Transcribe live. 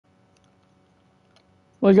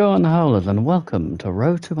We're going howlers and welcome to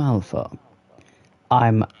Road to Alpha.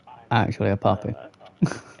 I'm actually a puppy.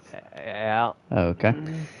 Yeah. Okay.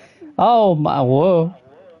 Oh my whoa.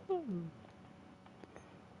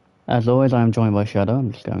 As always, I am joined by Shadow.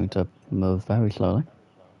 I'm just going to move very slowly.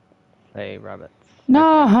 Hey, rabbits.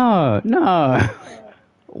 No, Okay. no.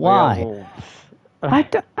 We are Why? wolves. I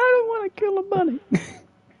don't want to kill a bunny.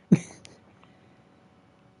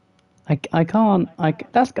 I can't.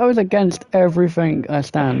 That goes against everything I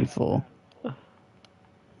stand for.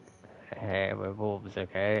 Hey, we're wolves,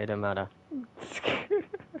 okay? It don't matter.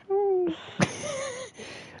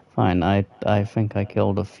 Fine, I think I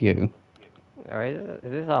killed a few. Alright,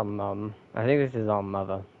 is this our mum? I think this is our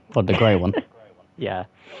mother. What, the grey one? Yeah.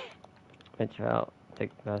 Mitch out.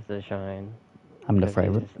 Take that's the shine. I'm the 'Cause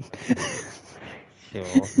favourite.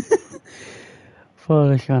 Sure. Follow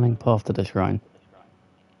the shining path to the shrine.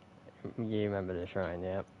 You remember the shrine,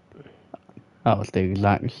 yep. That was the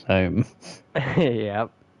exact same. Yep.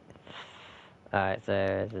 Alright, so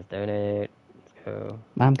let's just donate. Let's go.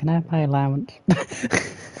 Ma'am, can I have my allowance?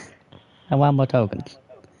 I want more tokens.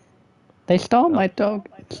 They stole my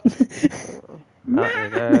tokens. Out we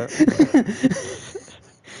go.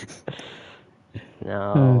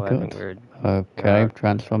 Oh No, I think god. we're Okay,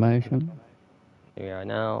 transformation. here we are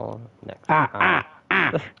now. Next. Ah.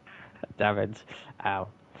 Damage. Ow.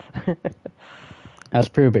 That's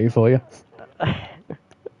puberty for you. I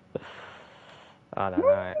don't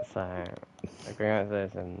know, so agree with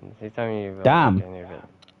this and see some of you Damn.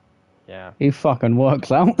 yeah. He fucking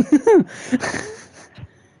works out.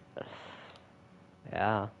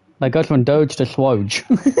 Yeah. Like goes from Doge to Swoge.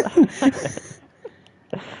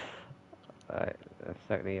 Alright, let's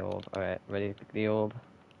suck the orb. Alright, ready to click the orb?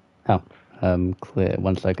 Oh, clear.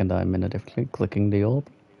 1 second, I'm in a different clicking the orb.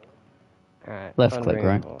 Alright, Left click,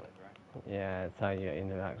 right? Yeah, it's how you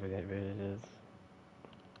interact with it, villagers.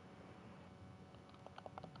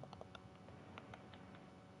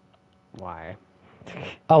 Why?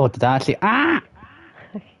 Oh, what did I actually?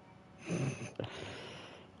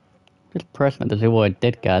 Just pressing it to see what I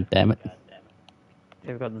did, god damn it.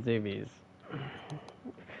 They've got the zoomies.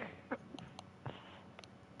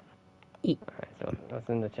 Alright, so what's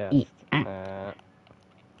in the chest?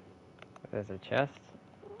 There's a chest.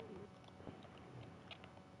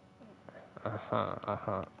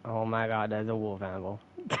 Oh my god, there's a wolf animal.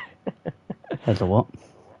 There's a what?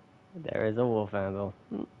 There is a wolf animal.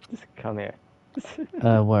 Just come here.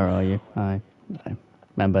 Where are you? I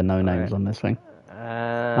remember no names on this thing.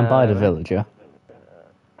 I'm by the villager.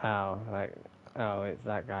 Oh, it's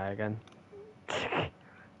that guy again.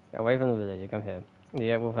 Away from the villager, come here.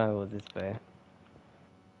 Yeah, wolf animal is this way.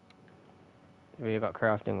 We've got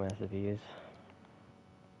crafting recipes.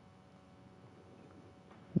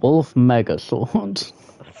 Wolf Mega Sword.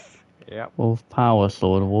 Yep. Wolf Power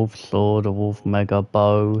Sword, Wolf Sword, a Wolf Mega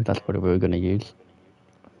Bow. That's what we were going to use.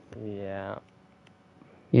 Yeah.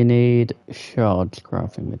 You need shards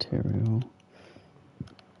crafting material.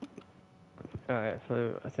 Alright,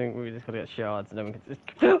 so I think we just gotta get shards and then we can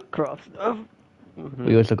just craft stuff.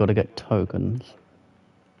 We also got to get tokens.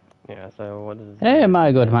 Yeah, so what is... Hey,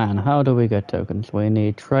 my good man, how do we get tokens? We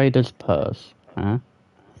need Trader's Purse. Huh?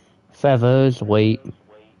 Feathers, wheat.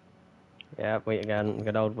 Yeah, wheat again.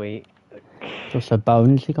 Good old wheat. Also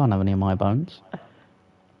bones. You can't have any of my bones.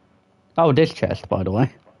 Oh, this chest, by the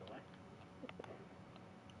way.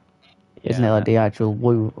 Yeah. Isn't it like the actual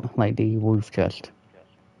like the wolf chest?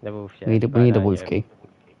 The wolf chest. We need a wolf key.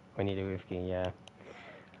 We need a wolf key, yeah.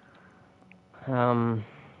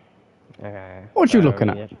 Okay. What you looking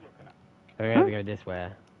at? We're gonna have to go this way.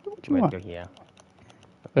 What you We're want? to go here.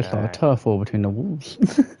 It's like a turf war between the wolves.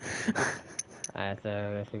 Alright,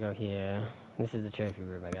 so let's go here. This is the trophy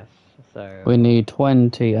room, I guess. So We need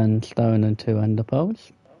 20 end stone and 2 ender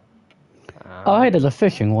pearls. Oh, hey, there's a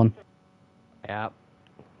fishing one. Yep.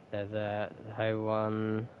 There's a hoe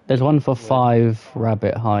one. There's one for 5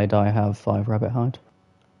 rabbit hide. I have 5 rabbit hide.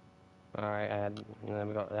 Alright, and then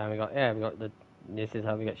we got the. This is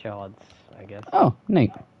how we get shards, I guess. Oh,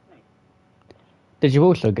 neat. Did you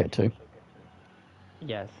also get 2?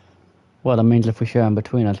 Yes. Well, that means if we share them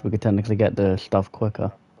between us, we could technically get the stuff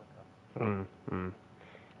quicker. I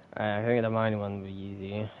think the mining one would be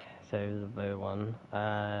easy. So the bow one.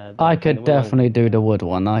 I could definitely do the wood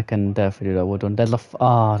one. I can definitely do the wood one. There's a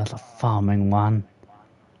farming one.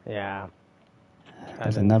 Yeah.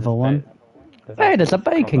 There's another one. Hey, there's a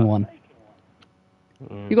baking one.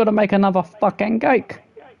 You gotta make another fucking cake.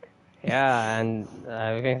 Yeah, and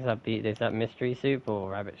I think there's that mystery soup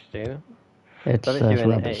or rabbit stew. It's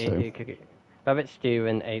rabbit stew. Rabbit stew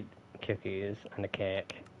and 8 cookies and a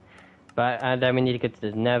cake. But then we need to go to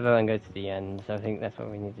the Nether and go to the end. So I think that's what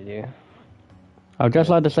we need to do. I'd just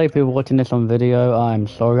like to say, people watching this on video, I'm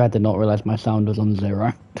sorry, I did not realise my sound was on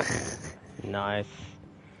 0. Nice.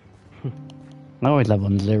 I always have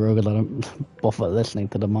on 0 because I don't bother listening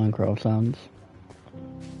to the Minecraft sounds.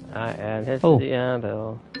 And here's Oh. the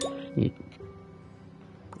anvil. Yeah.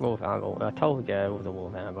 Wolf anvil. I told you it was a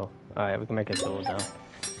wolf anvil. Alright, we can make a sword now.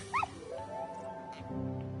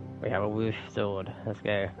 We have a wolf sword. Let's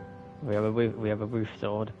go. We have a wolf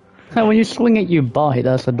sword. When you swing it, you bite.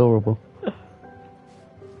 That's adorable.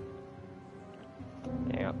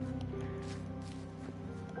 Yeah.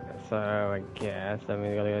 So I guess we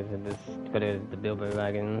gotta go to this. Go to the Bilbo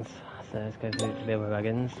Baggins. So let's go to the Bilbo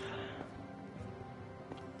Baggins.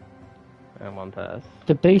 And one pass.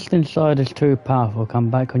 The beast inside is too powerful. Come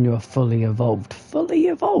back when you are fully evolved. Fully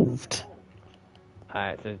evolved?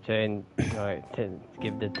 Alright, so chain. Alright,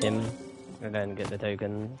 give the Tim. And then get the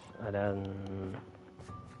tokens. And then.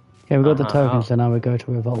 Yeah, we got the tokens, so now we go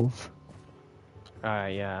to evolve.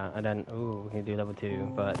 Alright, yeah. And then. Ooh, we can do level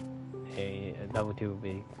 2. But. Hey, level 2 would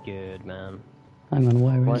be good, man. Hang on,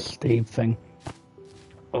 where is Steve thing?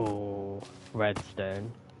 Oh,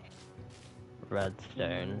 redstone.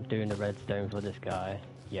 Redstone. Doing the redstone for this guy.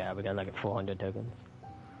 Yeah, we got like 400 tokens.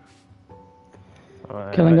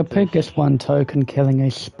 Right, Killing a pig gets 1 token, killing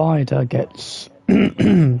a spider gets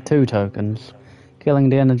 2 tokens. Killing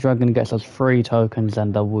the ender dragon gets us 3 tokens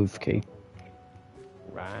and a wolf key.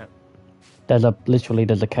 Right. There's a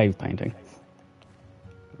cave painting.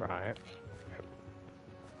 Right.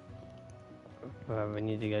 We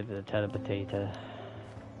need to go to the teleportator.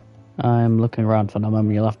 I'm looking around for the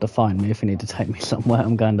moment. You'll have to find me if you need to take me somewhere.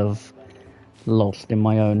 I'm kind of lost in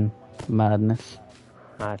my own madness.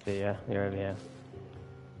 I see ya. You're over here.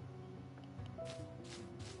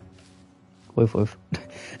 Woof woof.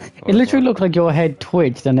 It literally looked like your head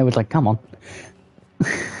twitched and it was like, come on. Wait,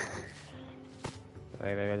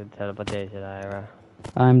 go to the teleportation area.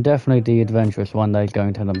 I'm definitely the adventurous one that is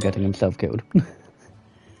going to end up getting himself killed.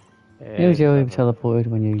 Use your teleported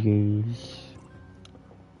when you use...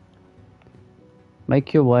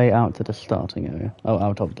 Make your way out to the starting area. Oh,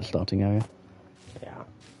 out of the starting area. Yeah.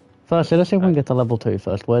 Firstly, let's see if we can get to level 2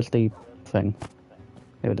 first. Where's the thing?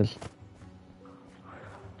 Here it is.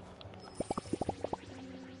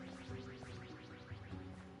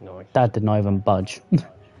 Nice. That did not even budge.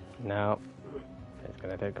 No. It's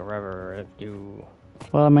gonna take forever if you...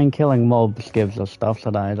 Well, I mean, killing mobs gives us stuff, so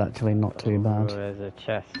that is actually not too bad. There's a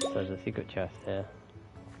chest. There's a secret chest here.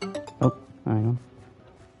 Oh, hang on.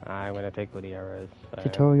 I'm gonna take all the arrows. So...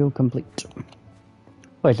 Tutorial complete.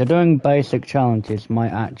 Wait, so doing basic challenges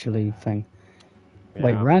might actually thing. Yeah.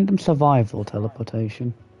 Wait, random survival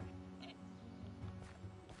teleportation.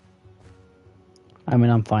 I mean,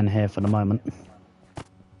 I'm fine here for the moment.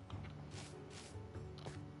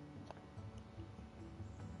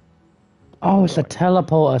 Oh, it's a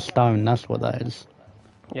teleporter stone, that's what that is.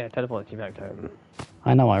 Yeah, teleport you back to home.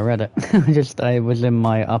 I know, I read it. It was in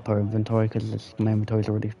my upper inventory because my inventory's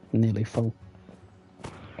already nearly full.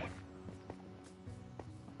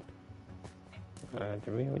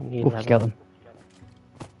 Do we need Ooh, skeleton.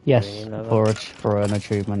 Yes, for an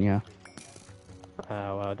achievement, yeah.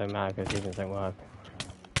 Well, it don't matter because achievements don't work.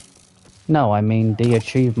 No, I mean the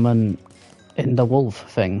achievement in the wolf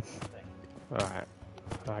thing. Alright.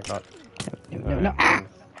 I got... No.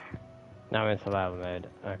 Now we're in survival mode.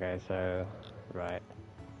 Okay, so... Right.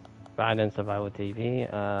 Banned in survival TV.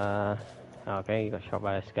 Okay, you got shot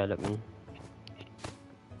by a skeleton.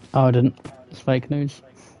 Oh, I didn't. It's fake news.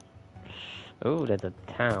 Oh, there's a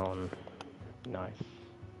town. Nice.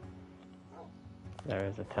 There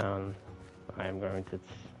is a town. I am going to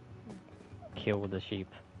kill the sheep.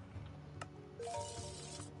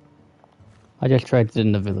 I just traded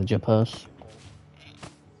in the villager purse.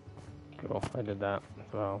 Cool, I did that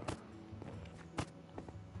as well.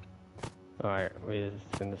 Alright, we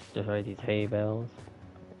just gonna destroy these hay bales.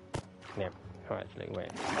 Yep. Oh, actually,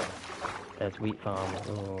 wait. There's wheat farm.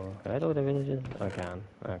 Oh, can I do the villages? I can.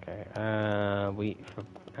 Okay. Wheat.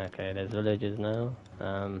 Okay, there's villages now.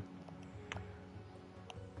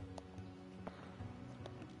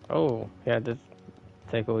 Oh, yeah, just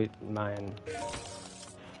take all mine.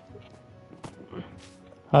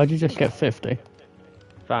 How'd you just get 50?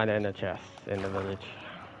 Found it in a chest in the village.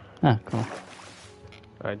 Ah, cool.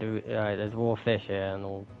 Alright, there's raw fish here, and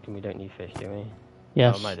all, we don't need fish, do we?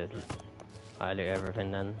 Yes. Oh, I do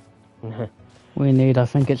everything then. We need, I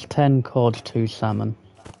think it's 10 cod, 2 salmon.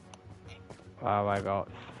 Oh, I got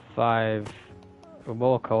 5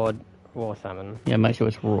 raw cod, raw salmon. Yeah, make sure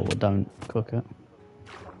it's raw, don't cook it.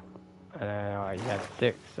 And then you had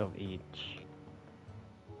 6 of each.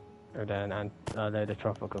 And then a load of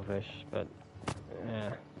tropical fish, but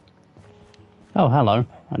yeah. Oh, hello.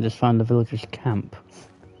 I just found the villager's camp.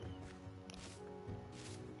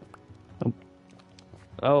 Oh.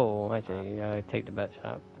 Oh, actually, take the bet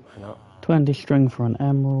shop. Why not? 20 string for an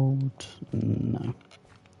emerald. No.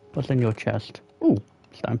 What's in your chest? Ooh,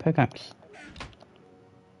 stone pickaxe.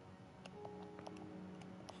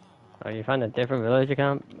 Oh, you found a different villager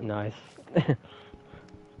camp? Nice.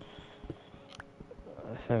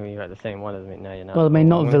 I mean, you got the same one as me. No, you're not. Well, I mean,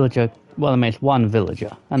 not Oh, villager. Well, I mean, it's one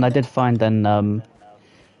villager. And I did find an,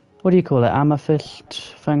 what do you call it?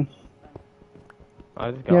 Amethyst thing?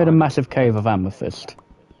 I just You know, got the massive cave of amethyst.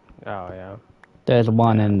 Oh, yeah. There's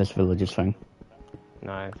one in this villager's thing.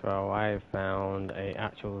 Nice. Well, I found a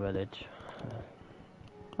actual village.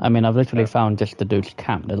 I mean, I've literally found just the dude's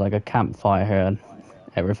camp. There's like a campfire here and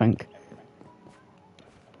everything.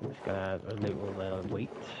 I'm just gonna loot all the wheat,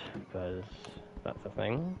 because that's a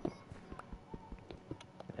thing.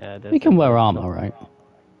 We can wear armor, right?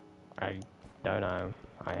 I don't know.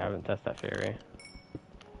 I haven't tested that theory.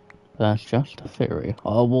 That's just a theory.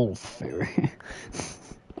 A wolf theory.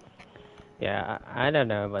 Yeah, I don't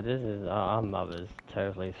know, but this is our mother's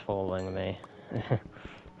totally following me.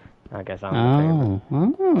 I guess I'm the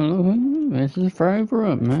favorite. Oh, this is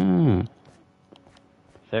favorite, man.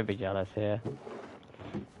 So be jealous here.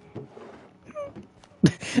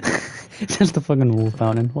 Just the fucking wolf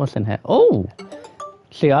fountain. What's in here? Oh!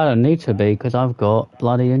 See, I don't need to be, because I've got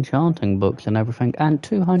bloody enchanting books and everything, and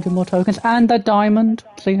 200 more tokens, and a diamond!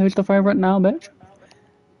 See who's the favourite now, bitch?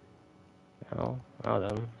 Oh, well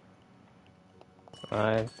done.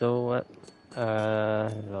 I still what?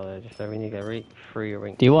 Village, so we need a free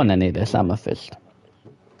ring. Do you want any of this amethyst?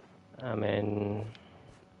 I mean,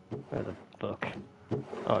 there's a book.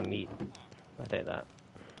 Oh, meat. I'll take that.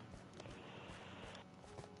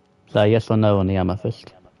 So, yes or no on the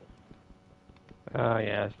amethyst? Oh,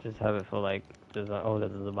 yeah, just have it for like, there's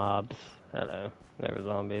the mobs. Hello, there were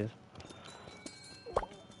zombies.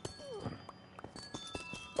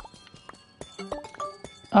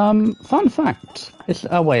 Fun fact.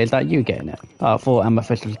 Oh wait, is that you getting it? Oh, I thought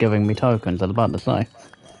amethyst was giving me tokens, I was about to say.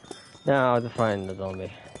 No, I was just fighting the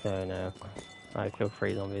zombie, so no. I killed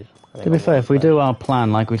 3 zombies. To be fair, if we do our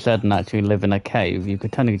plan like we said and actually live in a cave, you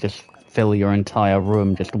could technically just fill your entire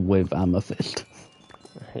room just with amethyst.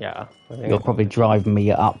 Yeah. You'll probably drive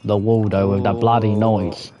me up the wall though with that bloody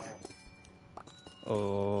noise.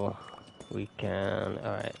 Oh, we can.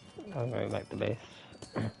 Alright, I'm going back to base.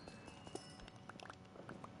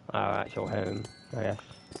 Our actual home, I guess.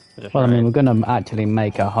 Well, I mean, we're gonna actually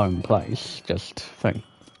make a home place, just think.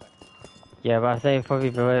 Yeah, but I say probably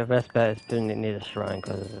the best bet is doing it near the shrine,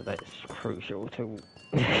 because that's crucial to...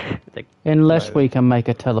 Unless we can make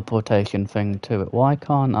a teleportation thing to it. Why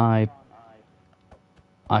can't I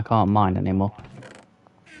can't mine anymore.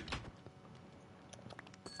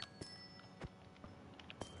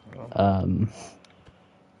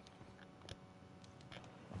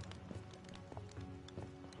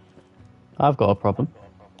 I've got a problem.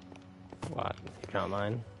 What? You can't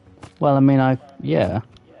mine? Well, I mean, yeah.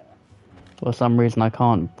 For some reason, I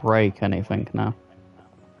can't break anything now.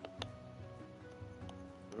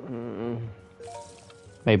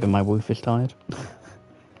 Maybe my wolf is tired.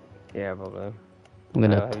 Yeah, probably. I'm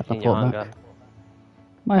gonna teleport back.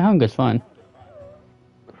 My hunger's fine.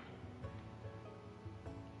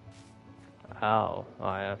 Oh,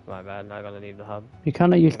 yeah, that's my bad. I gotta leave the hub. You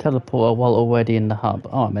cannot use teleporter while already in the hub.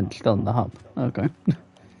 Oh, I meant still in the hub. Okay.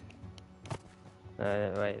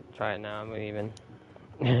 Wait, try it now. I'm leaving.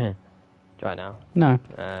 Try it now. No.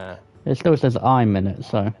 It still says I'm in it,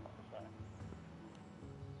 so.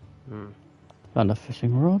 Found a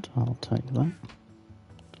fishing rod. I'll take that.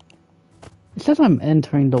 It says I'm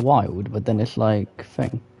entering the wild, but then it's like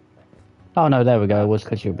thing. Oh no, there we go. It was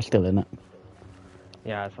because you were still in it.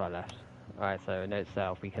 Yeah, that's why I left. Alright, so note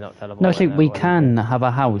self, we cannot teleport. No, see, we can have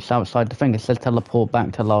a house outside the thing. It says teleport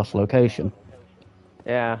back to last location.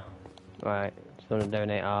 Yeah. Right. Just want to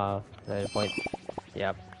donate our points.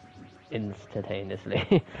 Yep.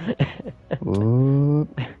 Instantaneously. Ooh.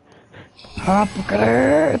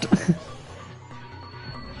 Upgrade!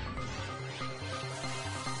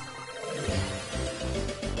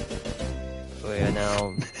 We are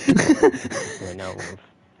now... We're now...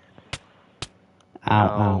 Ow,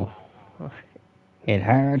 ow. It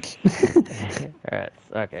hurts. Hurts,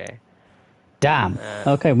 okay. Damn.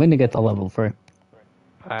 Okay, we need to get to level 3.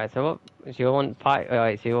 Alright, so what... So you want fight?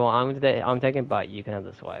 Alright, so you want... I'm taking bite, you can have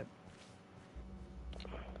the swipe.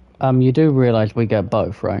 You do realise we get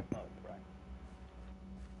both, right?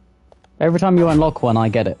 Every time you unlock one, I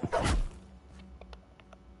get it.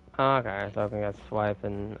 Oh, okay, so I can just swipe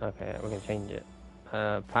and okay, we can change it.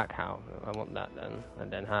 Pack how. I want that then,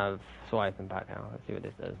 and then have swipe and pack how. Let's see what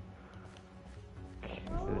this does. Let's see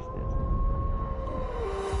what this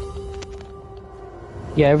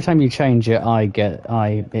does. Yeah, every time you change it,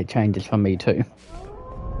 it changes for me too.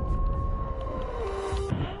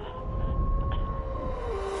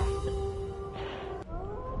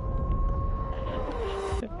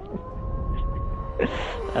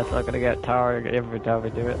 That's not gonna get tired every time we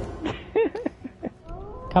do it.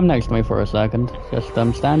 Come next to me for a second. Just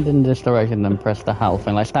stand in this direction and press the health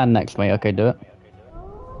thing. Like, stand next to me. Okay, do it.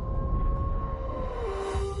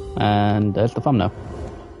 And there's the thumbnail.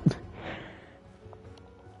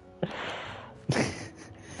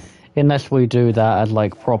 Unless we do that as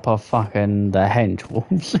like proper fucking the hench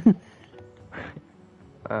wolves.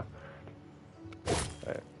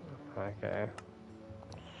 Okay.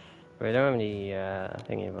 We don't have any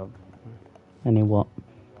thingy about. Any what?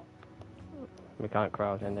 We can't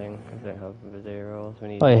crouch anything because they have the zeros. We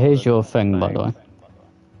need. Oh, here's your thing, by the way.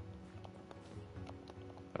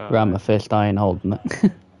 Ram a fist, I ain't holding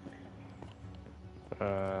it.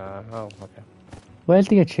 Oh, okay. Where's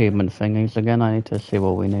the achievement thingies again? I need to see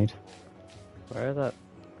what we need. Where is that?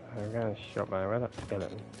 I'm gonna shot man. Where's that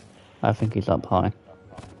skeleton? I think he's up high.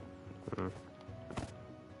 Oh,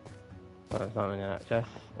 there's something in that chest.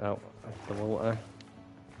 Oh, that's the water.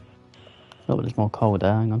 Oh, there's more coal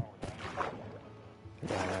there, hang on.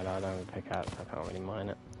 Yeah, no, I don't pick up. I can't really mine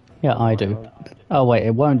it. Yeah, I do. Oh wait,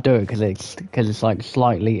 it won't do it because it's like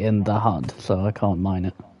slightly in the HUD, so I can't mine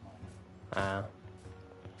it.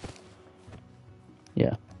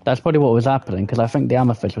 Yeah, that's probably what was happening because I think the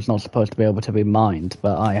amethyst was not supposed to be able to be mined,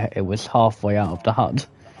 but it was halfway out of the HUD.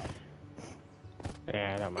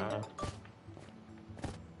 Yeah, it don't matter.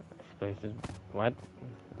 Explosive. What?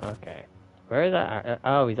 Okay. Where is that?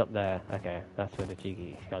 Oh, he's up there. Okay, that's where the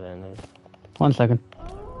cheeky skeleton is. 1 second.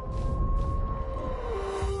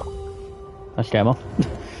 Let's get him off.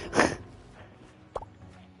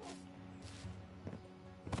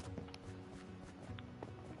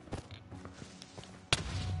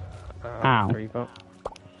 Ow. Creeper.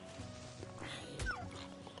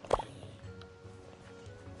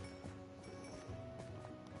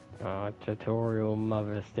 Tutorial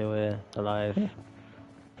mother still here, alive.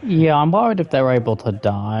 Yeah, I'm worried if they're able to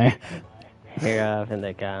die. Yeah, I think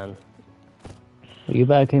they can. You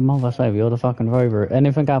better keep mother safe, you're the fucking rover.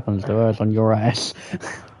 Anything happens to her, it's on your ass.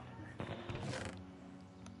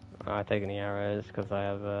 I take any arrows because I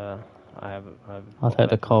have. I'll take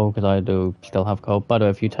the coal because I do still have coal. By the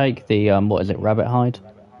way, if you take the, what is it, rabbit hide?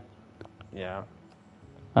 Yeah.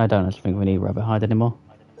 I don't actually think we need rabbit hide anymore.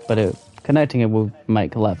 But connecting it will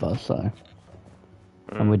make leather, so...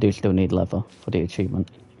 And we do still need leather for the achievement.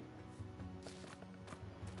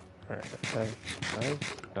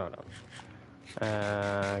 No.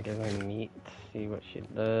 Give her meat, see what she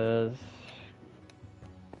does.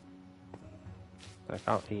 I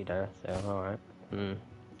can't feed her, so alright.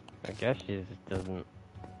 I guess she just doesn't...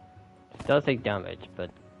 She does take damage, but...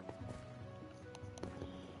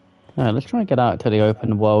 Yeah, let's try and get out to the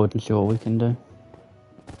open world and see what we can do.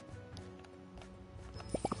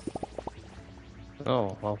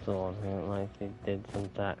 Oh, also, I think did some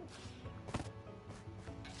attacks.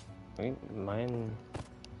 Wait, mine...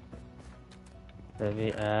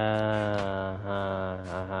 Okay.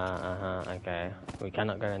 We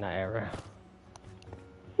cannot go in that area.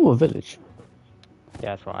 Ooh, a village.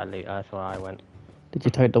 Yeah, that's why I went. Did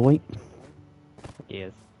you take the wheat?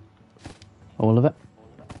 Yes. All of it?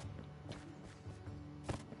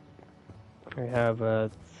 We have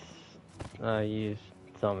used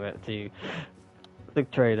some of it to the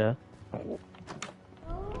trader.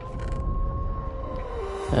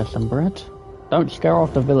 There's some bread. Don't scare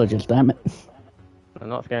off the villagers, damn it. I'm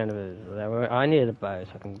not scared of it. I need a bow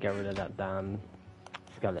so I can get rid of that damn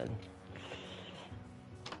skeleton.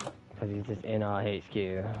 Because he's just in our HQ.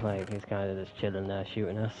 Like, he's kind of just chilling there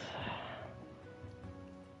shooting us.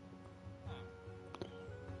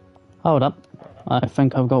 Hold up. I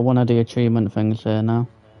think I've got one of the achievement things here now.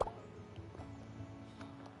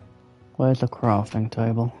 Where's the crafting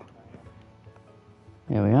table?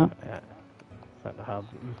 Here we are. Yeah. It's at the hub.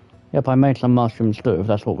 Yep, I made some mushroom stew if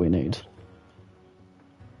that's what we need.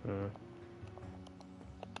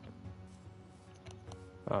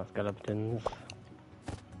 Oh, skeletons.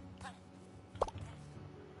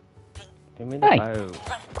 Give me the bow.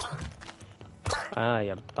 Ah,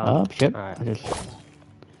 you bum. Oh, shit. Right.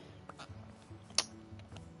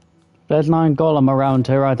 There's 9 golem around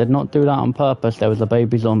here. I did not do that on purpose. There was a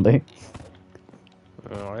baby zombie.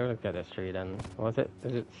 Oh, I looked at this tree then. Is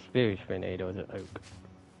it spruce we need or is it oak?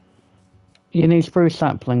 You need spruce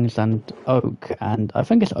saplings and oak, and I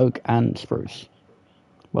think it's oak and spruce.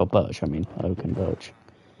 Well, birch, I mean. Oak and birch.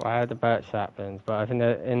 Well, I have the birch saplings, but I think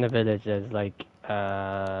that in the village there's like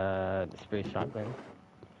spruce saplings.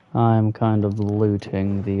 I'm kind of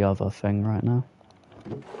looting the other thing right now.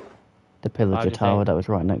 The pillager tower that was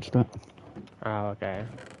right next to it. Oh, okay.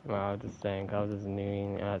 Well, I was just saying, I was just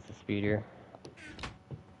knowing it's a speeder.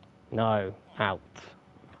 No, out.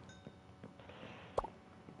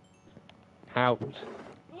 Out.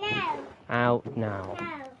 No. Out now.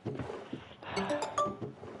 No.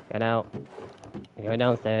 Get out. You're going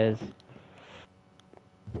downstairs.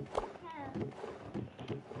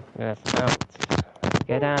 Yes, out.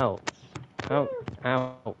 Get out. Out.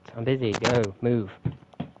 Out. I'm busy. Go. Move.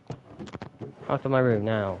 Out of my room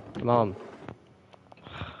now. Come on.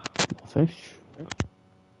 Fish.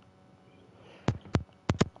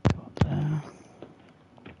 Got there.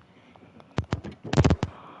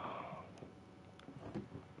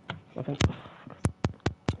 Nothing.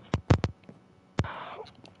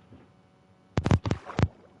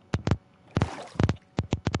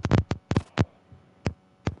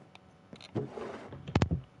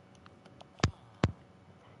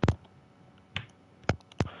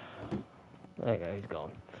 There you go, he's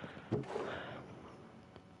gone.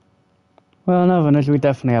 Well, no, Vanessa, we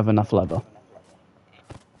definitely have enough leather.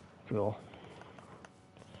 Cool.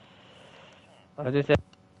 I just said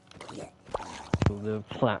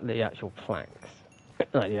the actual planks,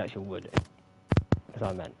 like the actual wood. That's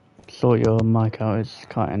what I meant. Sort your mic out is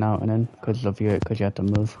cutting out and in because of you, because you had to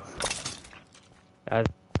move. I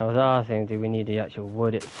was asking, do we need the actual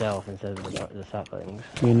wood itself instead of the saplings?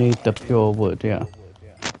 You need the pure wood, yeah.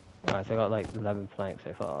 Alright, so I got like 11 planks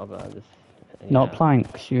so far, but I just... Yeah. Not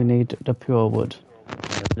planks, you need the pure wood.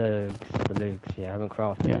 The logs, yeah, I haven't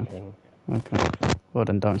crafted anything. Okay. Well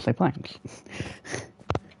then don't say planks.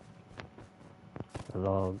 The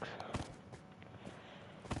logs.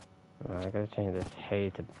 Alright, I gotta change this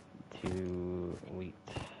hay to wheat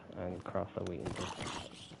and craft the wheat into...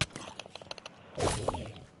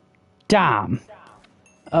 Damn!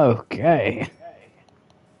 Okay.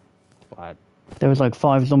 What? There was like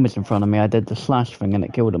 5 zombies in front of me, I did the slash thing and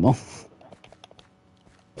it killed them all.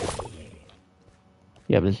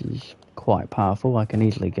 Yeah, but this is quite powerful. I can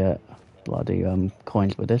easily get bloody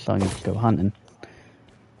coins with this. I can just go hunting.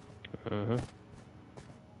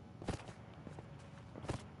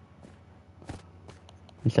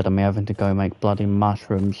 Instead of me having to go make bloody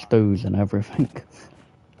mushroom stews and everything.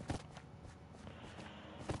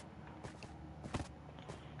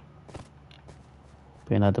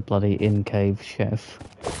 Being at the bloody in-cave chef.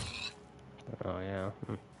 Oh yeah.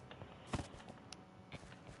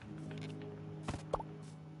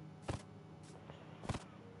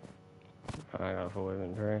 I got a full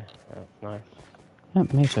inventory. That's nice. Yeah,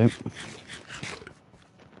 me too.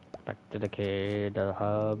 Back to the cave, the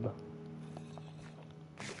hub.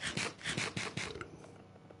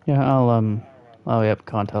 Yeah, I'll oh yep,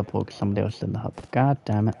 can't teleport because somebody else is in the hub. God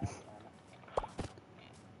damn it.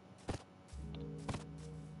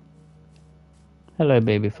 Hello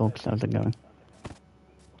baby folks, how's it going?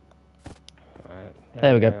 Alright.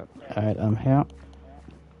 There we go. Alright, I'm here.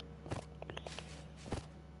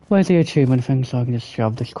 Where's the achievement thing so I can just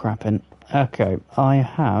shove this crap in? Okay, I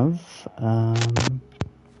have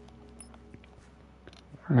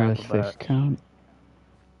where's fish count?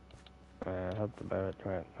 Help the birch,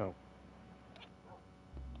 right? Oh.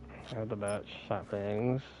 Help the birch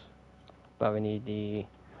saplings. But we need the...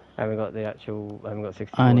 I haven't got the actual... I haven't got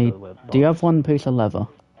 60 I need... Do you have 1 piece of leather?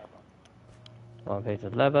 1 piece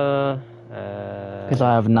of leather. Because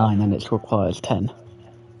I have 9 and it requires 10.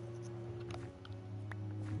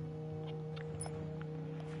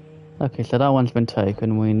 Okay, so that one's been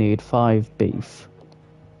taken. We need 5 beef.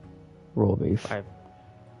 Raw beef. 5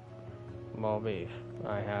 more beef.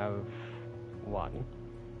 I have 1.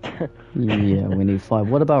 Yeah, we need 5.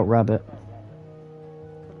 What about rabbit?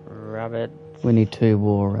 Rabbit. We need 2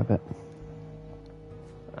 raw rabbit.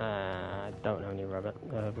 I don't know any rabbit.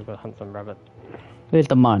 We've got to hunt some rabbit. Here's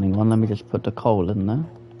the mining one. Let me just put the coal in there.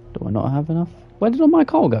 Do I not have enough? Where did all my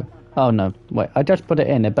coal go? Oh no, wait, I just put it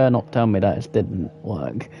in. It better not tell me that it didn't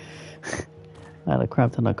work. I had a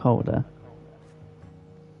crap ton of coal there.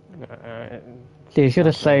 See, you should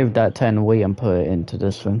have saved that 10 wheat and put it into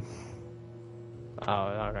this thing. Oh,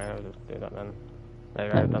 okay, I'll just do that then.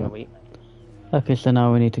 There, I've done the wheat. Okay, so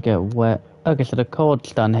now we need to get wet. Okay, so the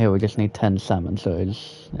cod's done here. We just need 10 salmon. So it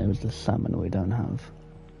was the salmon we don't have.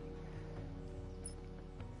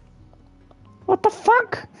 What the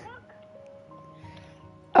fuck?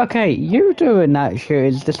 Okay, you doing that shit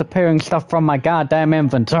is disappearing stuff from my goddamn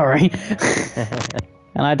inventory.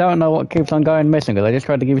 And I don't know what keeps on going missing, because I just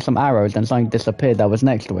tried to give you some arrows and something disappeared that was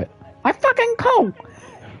next to it. I fucking cold!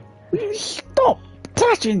 You stop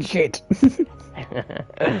touching shit!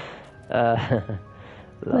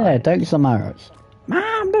 There, take some arrows.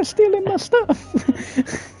 Mom, they're stealing my stuff!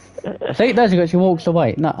 See, there she goes, she walks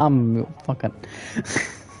away. No, I'm fucking...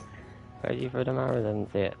 Where you throw them arrows? I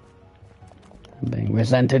didn't see it. I'm being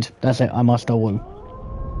resented. That's it, I must have won.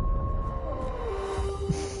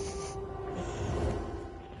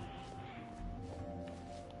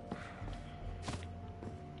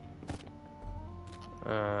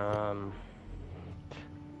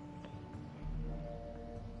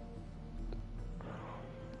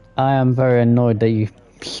 I am very annoyed that you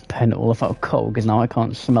spent all of our coal, because now I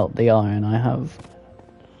can't smelt the iron I have.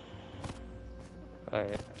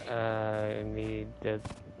 I need to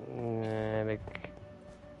make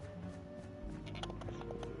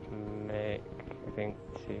I think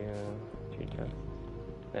two chests.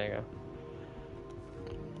 There you go.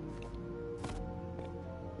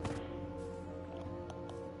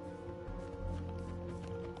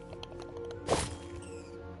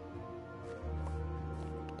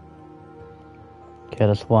 Get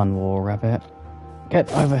us one war rabbit.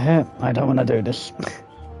 Get over here. I don't want to do this.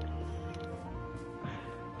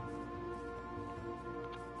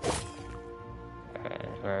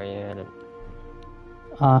 Where are you headed?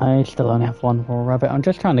 I still only have one war rabbit. I'm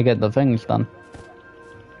just trying to get the things done.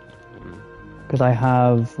 Because I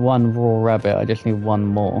have one raw rabbit, I just need one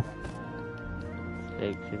more.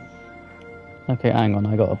 Okay, hang on,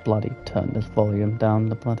 I gotta bloody turn this volume down.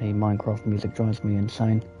 The bloody Minecraft music drives me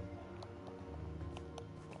insane.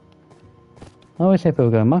 I always hear people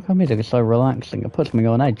go, Minecraft music is so relaxing, it puts me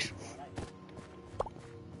on edge.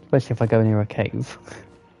 Especially if I go near a cave.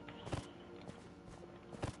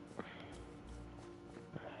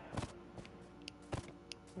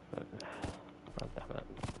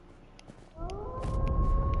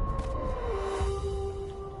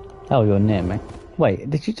 Oh, you're near me. Wait,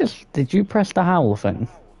 did you press the howl thing?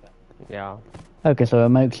 Yeah. Okay, so it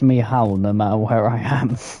makes me howl no matter where I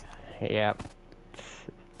am. Yep.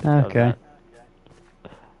 Okay.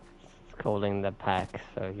 It's calling the pack,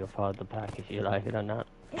 so you're part of the pack if you like it or not.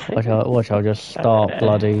 Watch, I'll just start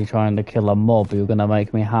bloody trying to kill a mob. You're gonna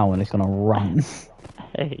make me howl and it's gonna run.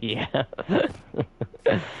 Yeah.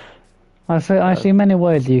 I see many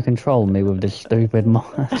ways you control me with this stupid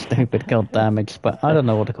stupid goddamn I don't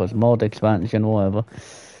know what it calls, mod expansion, whatever.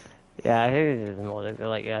 Yeah, I think it's just more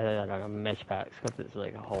like a mesh packs because it's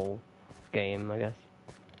like a whole game, I guess.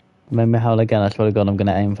 Make me howl again. I swear to God, I'm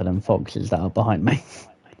gonna aim for them foxes that are behind me.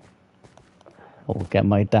 Or get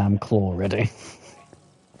my damn claw ready.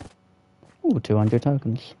 Ooh, 200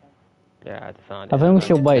 tokens. Yeah, I think we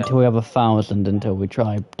should wait till we have 1,000 until we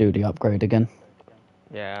try do the upgrade again.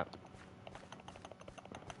 Yeah.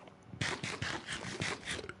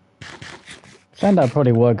 And that'd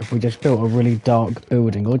probably work if we just built a really dark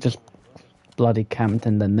building, or just bloody camped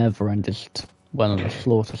in the Nether and just went on a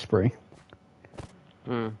slaughter spree.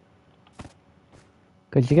 Because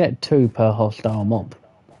you get 2 per hostile mob.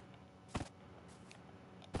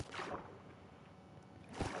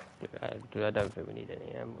 I don't think we need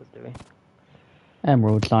any emeralds, do we?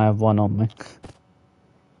 Emeralds, I have 1 on me.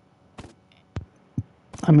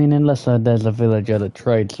 I mean, unless there's a villager that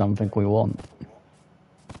trades something we want.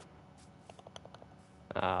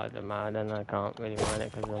 The mine, then I can't really mine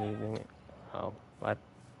it because I'm using it. Oh, what?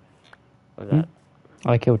 What was that?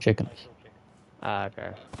 I kill chickens.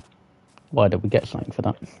 Okay. Why did we get something for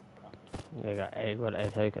that? You got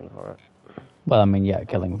a token for it. Well, I mean, yeah,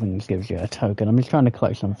 killing things gives you a token. I'm just trying to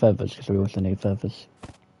collect some feathers, because we also need feathers.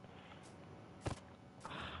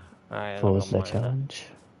 For the challenge.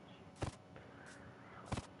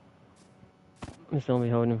 It's only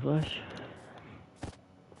holding flesh.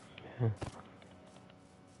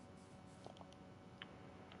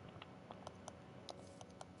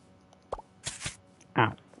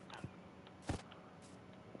 Ow.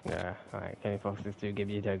 Yeah, alright, Kenny Foxes do give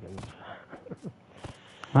you tokens.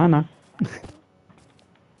 I know.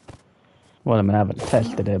 Well, I mean, I haven't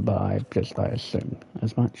tested it, but I assume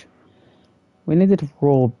as much. We needed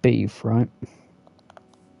raw beef, right?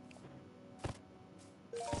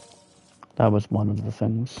 That was one of the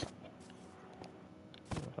things.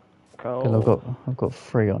 Cool. I've got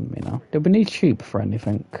 3 on me now. Do we need sheep for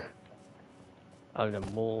anything? Oh, the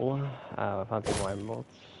mall. I found some more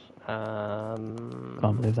emeralds.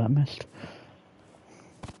 Can't believe that missed.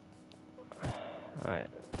 Alright.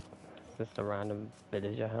 It's just a random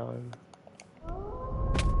villager home.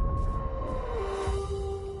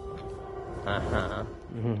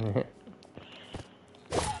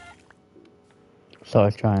 So I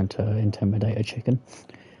was trying to intimidate a chicken.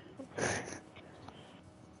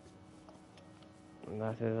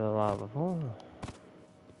 That is a lot before.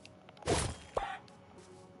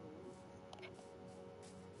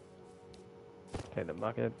 Take the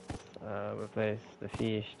buckets, replace the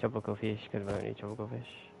fish, tropical fish, because we don't need tropical fish.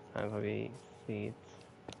 And probably seeds,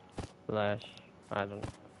 flesh, I don't know.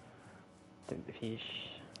 Take the fish.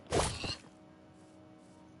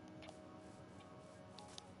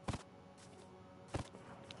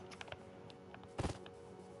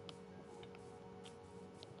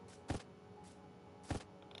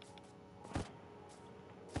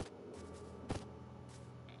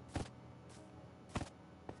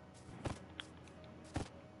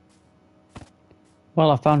 Well,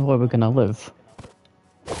 I found where we're gonna live.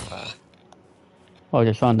 Well, I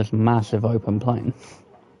just found this massive open plain.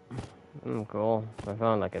 Cool. I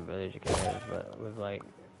found like a village you can live, but with like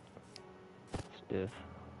stuff.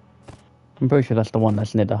 I'm pretty sure that's the one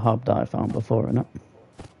that's near the hub that I found before, innit?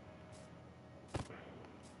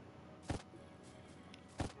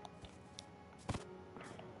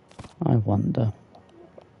 I wonder.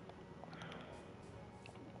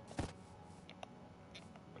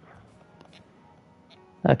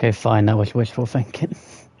 Okay, fine, that was wishful thinking.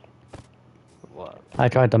 What? I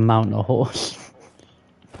tried to mount a horse.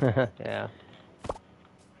 Yeah.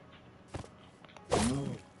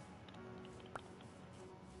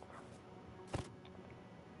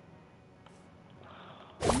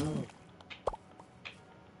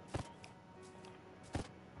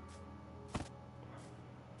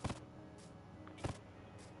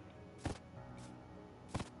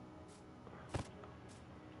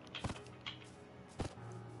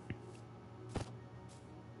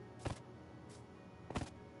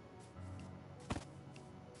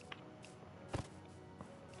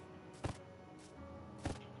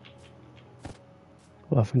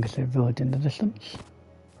 Well, I think it's a village in the distance.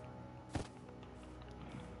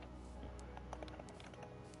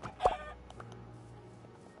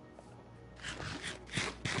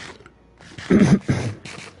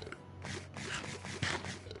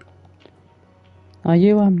 Are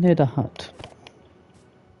you near the hut?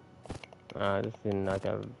 Just in like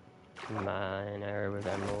a mine area with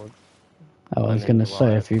emeralds. Oh, I was And gonna then say,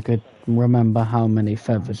 water. if you could remember how many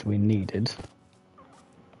feathers we needed.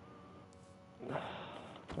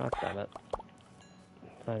 God damn it.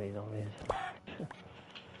 Bloody zombies.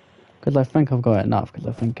 Because I think I've got enough, because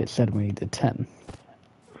I think it said we needed 10.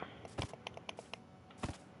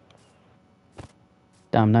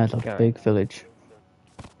 Damn, there's a Okay. big village.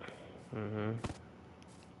 Mm-hmm.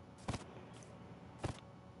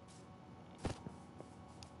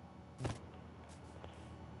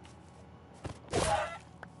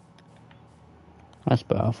 That's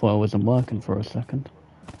better, I thought it wasn't working for a second.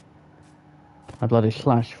 My bloody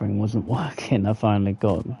slash thing wasn't working, I finally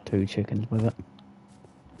got 2 chickens with it.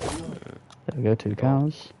 There we go, 2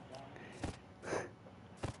 cows.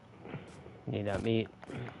 Need that meat.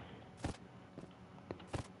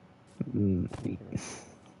 Meat.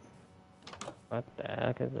 What the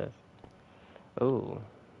heck is this? Ooh.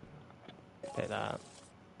 Take that.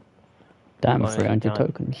 Damn, Bonus 300 enchant.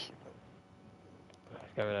 tokens. Let's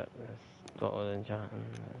go with it. Let's start with enchanting.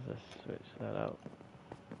 Let's just switch that out.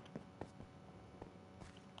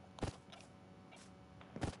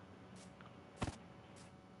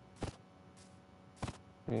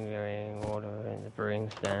 Clearing water in the brewing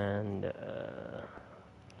stand.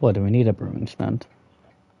 What, do we need a brewing stand?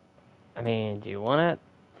 I mean, do you want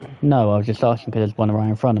it? No, I was just asking because there's one right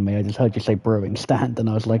in front of me. I just heard you say brewing stand, and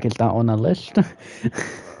I was like, is that on a list?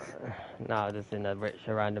 No, just in a rich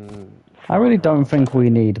random. I really farm don't house, think I we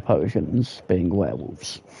need potions, being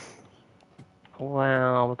werewolves.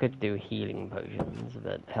 Well, we could do healing potions,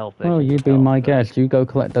 but health Well, potions. you would be help, my but- guest. You go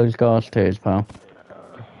collect those gas tears, pal.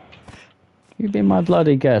 You be my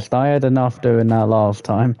bloody guest. I had enough doing that last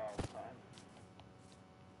time.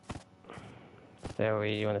 So,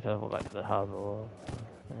 you want to teleport back to the hub, or?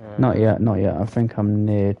 Not yet, not yet. I think I'm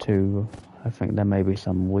near to... I think there may be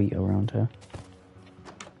some wheat around here.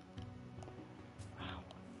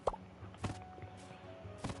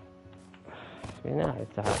 It'd be nice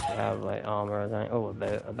to have like armor or something. Oh,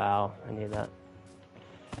 a bow. I need that.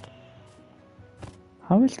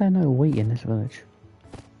 How is there no wheat in this village?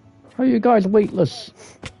 Are you guys wheatless?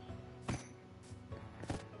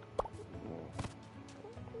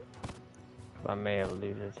 I may have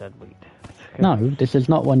losers said wheat. No, this is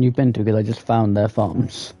not one you've been to because I just found their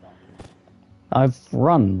farms. I've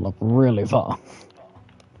run like really far.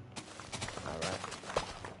 Alright.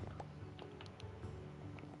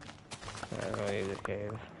 I'm gonna leave this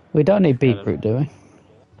cave. We don't need beetroot, do we?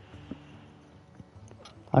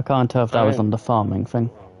 I can't tell if that was on the farming thing.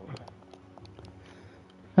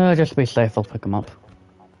 Just to be safe, I'll pick them up.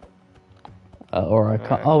 Or I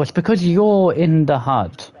can't. Oh, it's because you're in the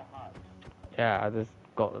HUD. Yeah, I just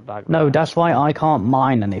got the bag. No, that's why I can't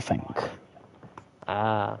mine anything.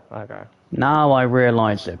 Ah, okay. Now I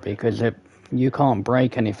realise it, because you can't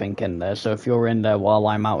break anything in there, so if you're in there while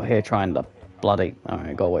I'm out here trying to bloody...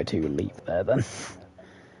 Alright, gotta wait till you leave there then.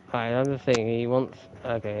 Alright, I'm just saying, he wants...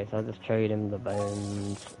 Okay, so I'll just trade him the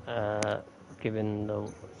bones, give him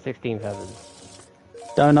the 16 feathers.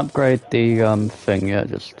 Don't upgrade the thing yet,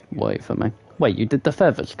 just wait for me. Wait, you did the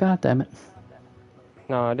feathers? God damn it.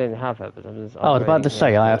 No, I didn't have feathers, I was I was about to upgrading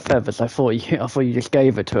say him I to- have feathers. I thought you just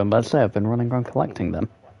gave it to him, but I'd say I've been running around collecting them.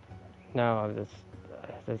 No, I was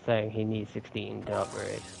just saying he needs 16 to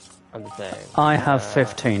upgrade. I'm just saying. I have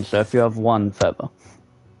 15, so if you have one feather.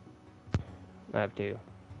 I have 2.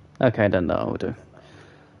 Okay, then that will do.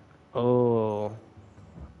 Oh,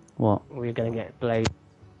 What? we're gonna get blade.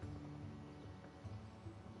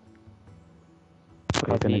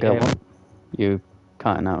 We're gonna go what? You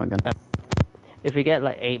cutting out again. If we get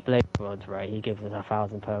like 8 blade rods, right, he gives us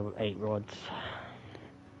 1,000 per 8 rods.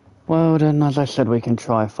 Well then, as I said, we can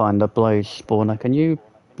try find a blaze spawner. Can you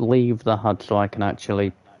leave the HUD so I can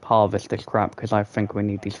actually harvest this crap? Because I think we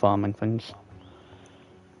need these farming things.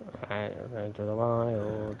 Alright, we're going to the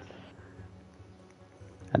wilds.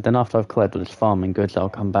 And then after I've collected this farming goods, I'll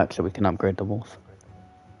come back so we can upgrade the wolf.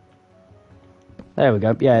 There we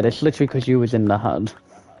go. Yeah, it's literally because you was in the HUD.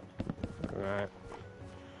 Right.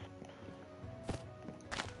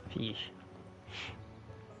 Fish.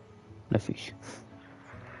 The fish.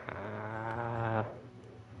 Ah.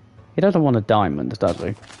 He doesn't want a diamond, does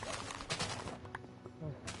he?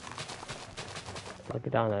 Look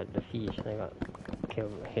down at the fish and they got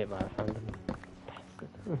hit by a phantom.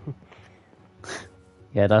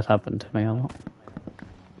 Yeah, that happened to me a lot.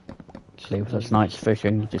 Actually, with those nights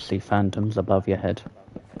fishing, you just see phantoms above your head.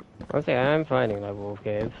 Honestly, I am finding like wolf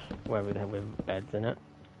caves where we have with beds in it,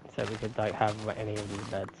 so we could like have any of these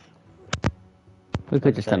beds. We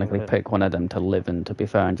could just technically pick one of them to live in, to be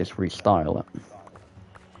fair, and just restyle it.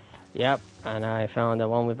 Yep, and I found the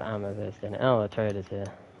one with amethyst in it. Oh, the trader's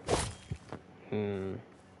here. I'm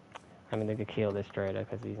gonna go kill this trader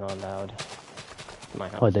because he's not allowed to my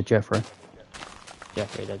house. Oh, the Jeffrey.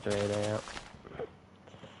 Jeffrey the trader, yeah.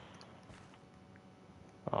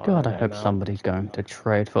 Oh, God, I hope somebody's going to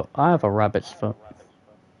trade for... I have a rabbit's foot.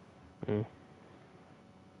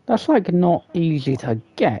 That's like not easy to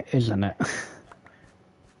get, isn't it?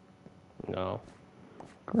 No.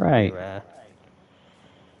 Great. Rare.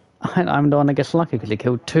 I'm the one that gets lucky because he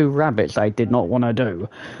killed 2 rabbits I did not want to do.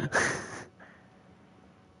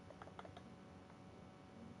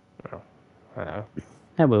 Oh, hello.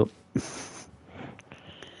 Yeah, well.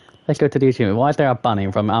 Let's go to the achievement. Why is there a bunny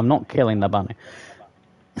in front of me? I'm not killing the bunny.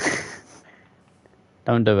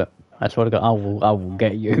 Don't do it. I swear to God, I will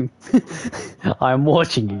get you. I'm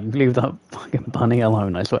watching you. Leave that fucking bunny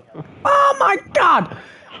alone, I swear. Oh my God!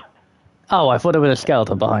 Oh, I thought there was a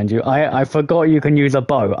skeleton behind you. I forgot you can use a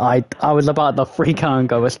bow. I was about to freak out and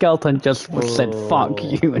go. A skeleton just said fuck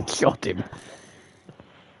you and shot him.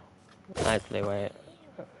 Actually, wait.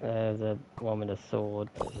 There's a one with a sword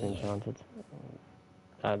that's enchanted.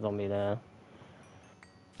 Zombie there.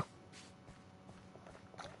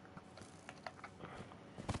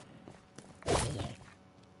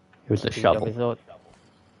 It was a Did he drop shovel. his sword?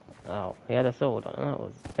 Oh, he had a sword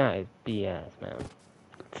on. That is BS,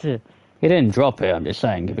 man. He didn't drop it, I'm just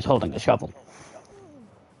saying. He was holding a shovel.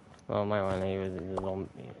 Well, my one, he was a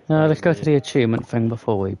zombie. Let's go to the achievement thing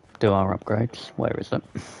before we do our upgrades. Where is it?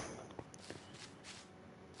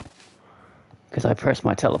 Because I pressed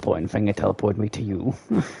my teleporting thing, it teleported me to you.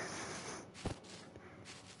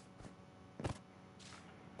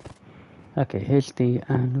 Okay, here's the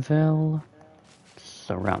anvil.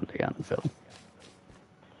 Surround the anvil.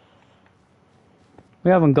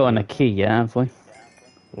 We haven't gotten a key yet, have we?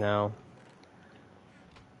 No.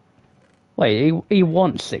 Wait, he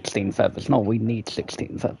wants 16 feathers. No, we need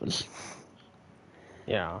 16 feathers.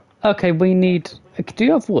 Yeah. Okay, we need... Do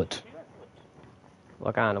you have wood?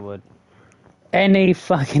 What kind of wood? Any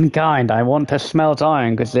fucking kind. I want to smelt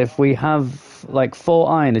iron, because if we have, like, 4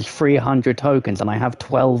 iron is 300 tokens, and I have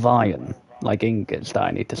 12 iron, like, ingots that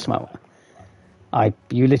I need to smelt.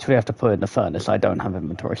 You literally have to put it in the furnace. I don't have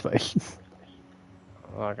inventory space.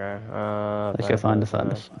 Okay. Let's go find the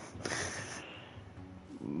furnace.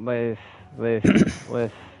 With there's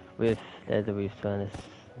a roof furnace.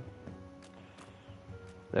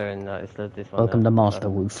 Very nice. This one. Welcome to Master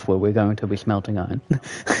Roof, where we're going to be smelting iron.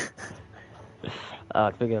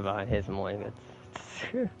 Speaking of iron, here's some more ingots.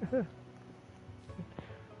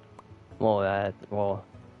 more.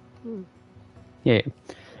 Yeah.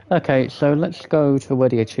 Okay, so let's go to where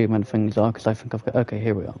the achievement things are, because I think I've got... Okay,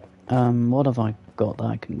 here we are. What have I got that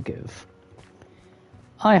I can give?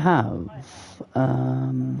 I have...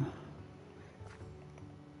 Damn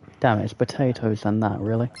it, it's potatoes and that,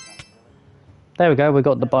 really. There we go, we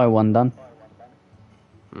got the bow one done.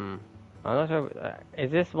 I'm not sure.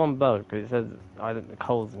 Is this one bugged? Because it says the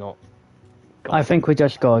coal's not. I think we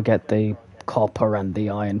just gotta get the copper and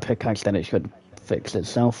the iron pickaxe, then it should fix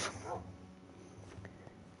itself.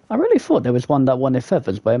 I really thought there was one that wanted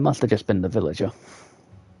feathers, but it must have just been the villager.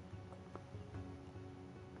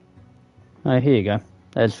 Oh, here you go.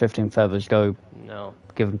 There's 15 feathers. Go No.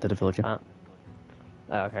 give them to the villager.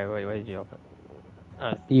 Oh, okay, wait, where did you open?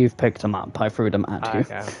 Oh, You've picked them up. I threw them at you.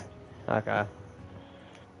 okay. Okay.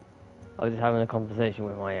 I was just having a conversation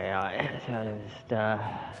with my AI, so I just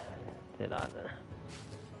did that then.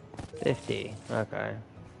 50. Okay.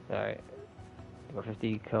 So got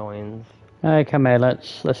 50 coins. Hey, come here.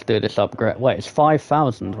 Let's do this upgrade. Wait, it's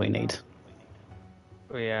 5,000 we need.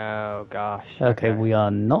 Yeah. Oh gosh. Okay, we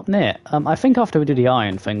are not near. I think after we do the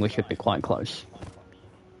iron thing, we should be quite close.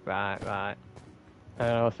 Right.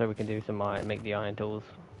 And also we can do some make the iron tools.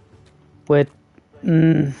 We'll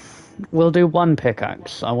do one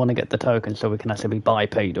pickaxe. I want to get the token so we can actually be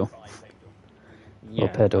bipedal. Yeah. Or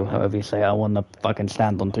pedal, however you say it. I want to fucking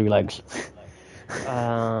stand on 2 legs.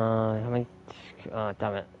 How many?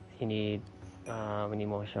 Damn it. You need. We need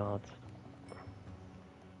more shards.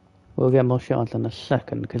 We'll get more shards in a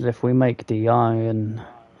second, because if we make the iron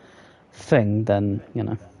thing, then, you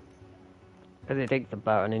know. Because it takes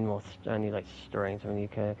about an more only like strings when you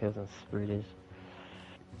kill some spruces.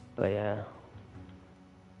 But yeah.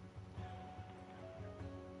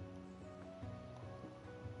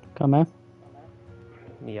 Come here.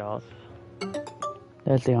 Yes.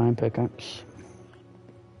 There's the iron pickaxe.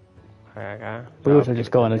 Okay. We also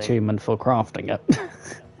just got an achievement for crafting it.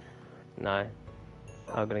 No.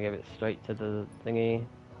 I'm gonna give it straight to the thingy.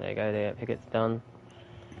 There you go, the picket's done.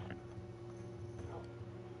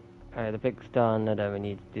 Alright, the pick's done, and then we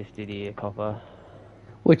need to just do the copper.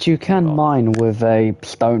 Which you can mine with a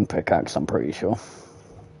stone pickaxe, I'm pretty sure.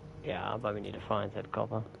 Yeah, but we need to find said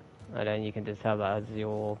copper. And then you can just have that as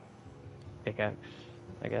your pickaxe,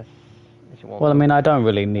 I guess. If you want. Well, I mean, I don't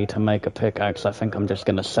really need to make a pickaxe. I think I'm just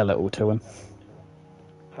going to sell it all to him.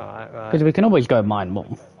 Alright. Because we can always go mine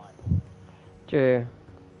more. True.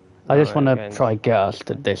 I just want to try get us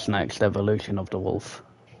to this next evolution of the wolf.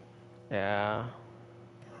 Yeah.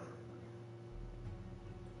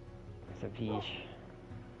 It's a peach.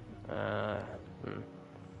 I'm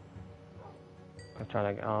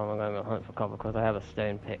trying to. I'm going to hunt for copper because I have a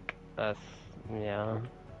stone pick. That's yeah.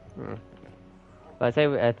 But I say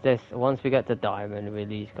at this, once we get to diamond, we at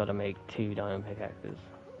least got to make 2 diamond pickaxes.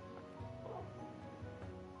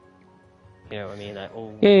 You know what I mean? Like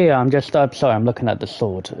all. Yeah, I'm just. Sorry, I'm looking at the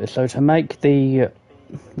sword. So to make the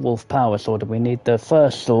wolf power sword, we need the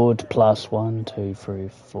first sword plus 1, 2, 3,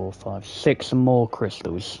 4, 5, 6 more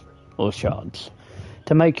crystals or shards.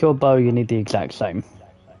 To make your bow, you need the exact same.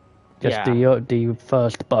 Just the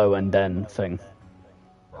first bow and then thing.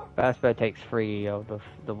 First bow takes 3 of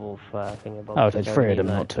the wolf thing. Oh, there's 3 of them,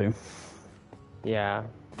 not 2. Yeah.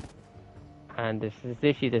 And this is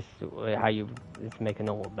literally this how you make a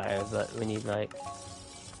normal bow, but we need like.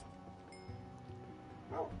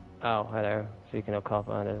 Oh, hello. Speaking of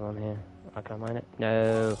copper, there's one here. I can't mine it.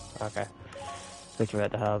 No. Okay. Switch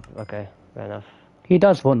at the hub. Okay, fair enough. He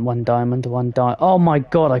does want 1 diamond, 1 diamond. Oh my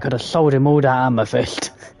god, I could have sold him all that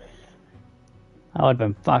amethyst. I would have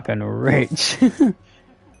been fucking rich.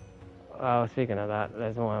 Oh, speaking of that,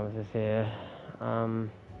 there's more amethyst here.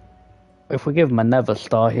 If we give him a nether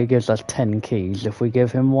star, he gives us 10 keys. If we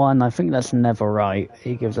give him 1, I think that's never right.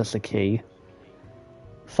 He gives us a key.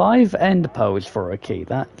 5 end pearls for a key.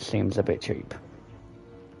 That seems a bit cheap.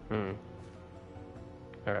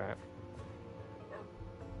 Alright.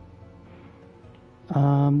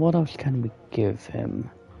 What else can we give him?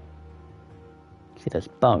 See, there's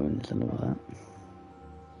bones and all that.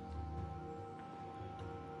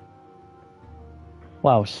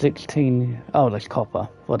 Wow, 16... Oh, there's copper.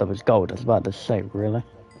 Well, that was gold. I was about to say, really.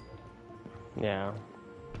 Yeah.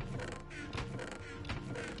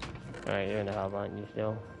 Alright, you're in the hub, aren't you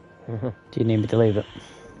still? Do you need me to leave it?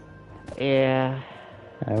 Yeah.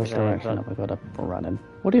 Which direction have I got to run in?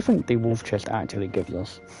 What do you think the wolf chest actually gives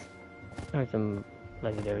us? Some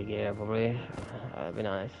legendary gear, probably. That'd be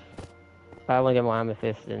nice. I want to get more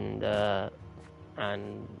amethyst and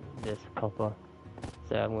this copper.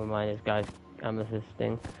 So I'm gonna mine this guy's amethyst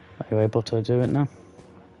thing. Are you able to do it now?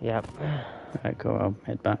 Yep. Alright, cool. I'll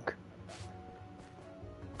head back.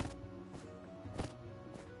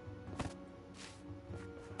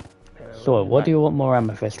 So, what do you want more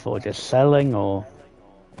amethyst for? Just selling, or?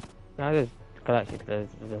 I just collecting. There's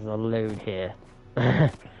a load here.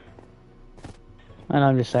 And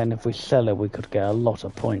I'm just saying, if we sell it, we could get a lot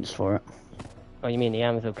of points for it. Oh, you mean the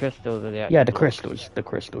amethyst crystals or the actual Yeah, the blocks? crystals. The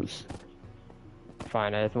crystals.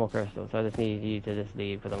 Fine, there's more crystals. I just need you to just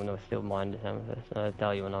leave because I'm gonna still mine this amethyst. I'll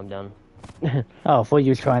tell you when I'm done. Oh, I thought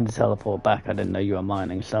you were trying to teleport back. I didn't know you were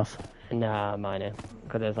mining stuff. Nah, mining.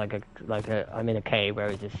 Because there's like a I'm in a cave where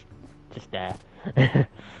it's just there.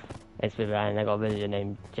 It's with and I got a villager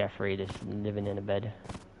named Jeffrey just living in a bed.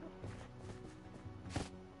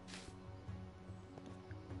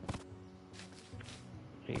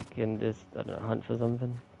 You can just I don't know, hunt for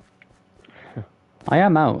something. I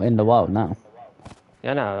am out in the wild now.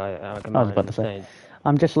 Yeah, no, I can I was mine, about to I'm say. saying.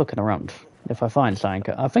 I'm just looking around. If I find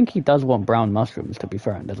something, I think he does want brown mushrooms. To be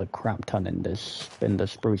fair, and there's a crap ton in the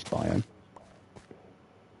spruce biome.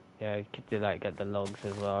 Yeah, you could do like get the logs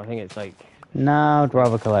as well. I think it's like No, I'd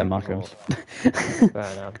rather collect 24. mushrooms.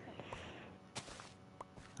 Fair enough.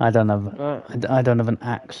 I don't have. Right. I don't have an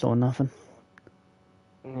axe or nothing.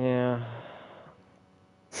 Yeah.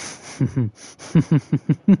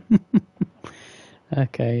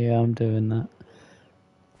 Okay, yeah, I'm doing that.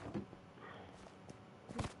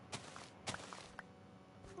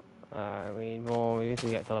 We need more. We need to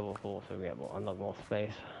get to level 4 so we get unlock more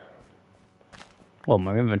space. Well,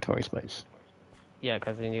 more inventory space. Yeah,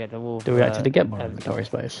 because then you get the wolf. Do we actually get more inventory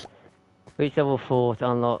space? Reach level 4 to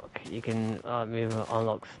unlock. You can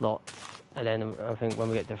unlock slots, and then I think when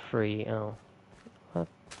we get to 3,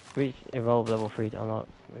 reach evolve level 3 to unlock.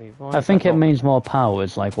 I think it means more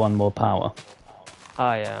powers, like one more power.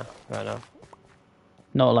 Ah, yeah, fair enough.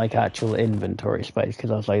 Not like actual inventory space,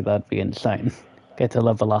 because I was like, that'd be insane. Get to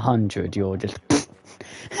level 100, you're just...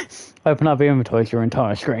 Open up your inventory to your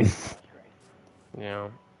entire screen. Yeah.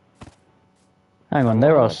 Hang on,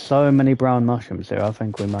 there are so many brown mushrooms here, I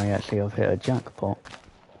think we may actually have hit a jackpot.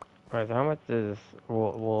 Right, so how much does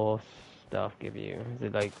war stuff give you? Is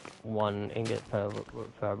it like 1 ingot per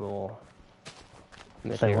raw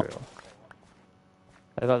material?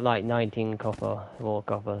 I got like 19 copper, raw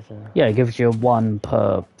copper, so... Yeah, it gives you 1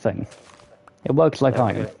 per thing. It works like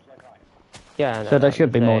iron. Yeah, so there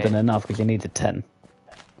should be more than enough, because you needed 10.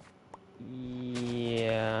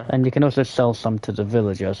 Yeah. And you can also sell some to the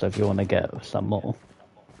villager, so if you want to get some more.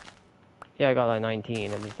 Yeah, I got like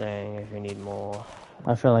 19, I'm just saying, if you need more.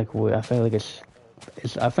 I feel like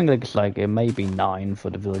it's like, it may be 9 for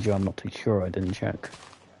the villager, I'm not too sure, I didn't check.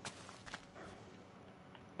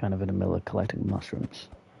 Kind of in the middle of collecting mushrooms.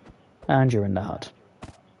 And you're in the hut.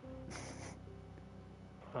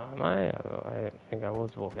 Am I? I think I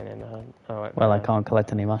was walking in the hut. Oh, wait, Well, I can't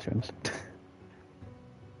collect any mushrooms.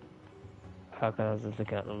 Okay, I was just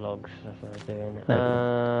looking at the logs, that's what I was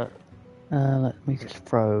doing. Let me just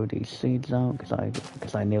throw these seeds out,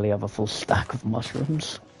 because I nearly have a full stack of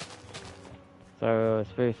mushrooms. So,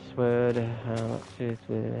 spruce wood, spruce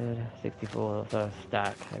wood, 64, so a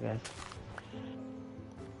stack, I guess.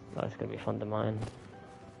 That's gonna be fun to mine.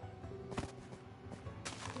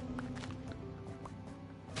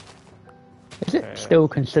 Is it still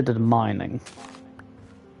considered mining?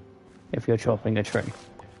 If you're chopping a tree?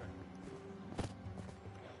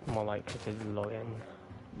 More like considered logging,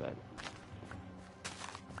 but...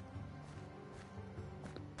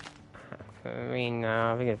 I mean,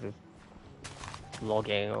 I think it's just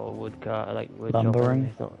logging or woodcut, like wood lumbering.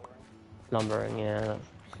 It's not lumbering. Yeah,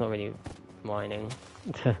 it's not really mining.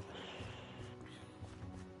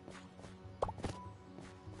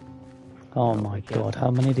 Oh my god, how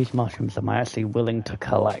many of these mushrooms am I actually willing to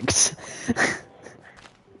collect?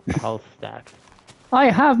 Whole stack. I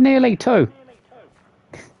have nearly 2.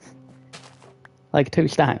 Like 2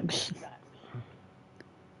 stacks.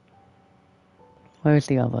 Where's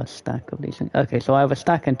the other stack of these things? Okay, so I have a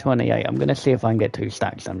stack and 28. I'm going to see if I can get 2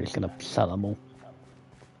 stacks. I'm just going to sell them all.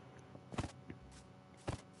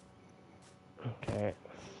 Okay.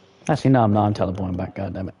 Actually, no, I'm not. I'm teleporting back.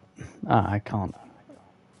 God damn it. Ah, I can't.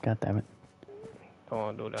 God damn it. Don't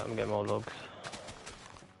want to do that. I'm getting more logs.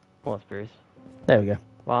 More spruce. There we go.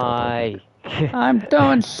 Why? I'm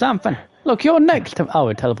doing something. Look, you're next to... Oh,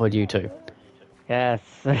 it teleported you too. Yes.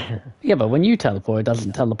 Yeah, but when you teleport, it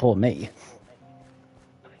doesn't teleport me.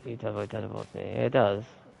 You teleport me. It does.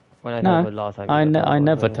 When I No, teleported last time. I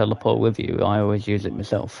never teleport with you. I always use it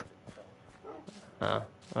myself. Ah,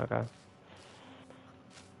 okay.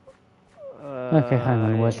 Okay, hang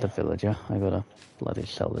on. Where's the villager? I gotta bloody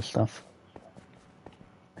sell this stuff.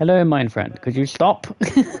 Hello, mine friend. Could you stop?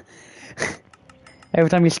 Every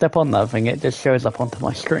time you step on that thing, it just shows up onto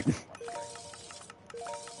my screen.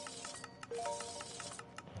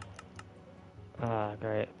 Ah,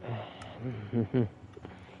 great.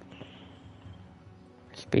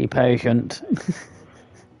 Be patient.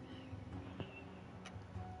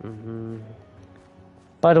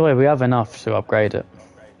 By the way, we have enough to upgrade it.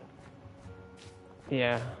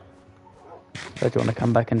 Yeah. So do you want to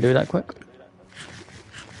come back and do that quick?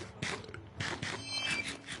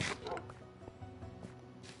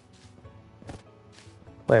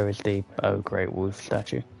 Where is the great wolf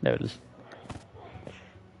statue? There it is.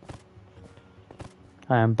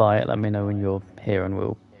 I am by it. Let me know when you're here and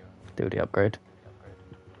we'll do the upgrade.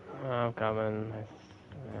 I'm coming.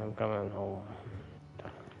 I'm coming home.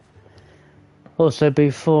 Also,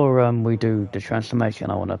 before we do the transformation,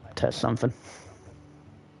 I want to test something.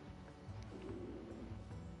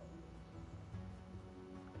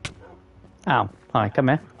 Ow. Hi, come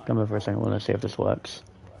here. Come over for a second. I want to see if this works.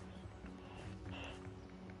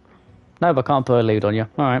 No, but I can't put a lead on you.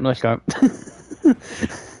 Alright, let's go.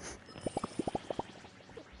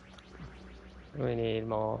 We need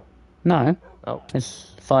more. No. Oh.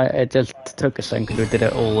 It's fire. It just took a second because we did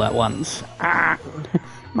it all at once. Ah!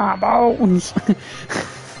 My bones!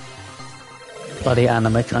 Bloody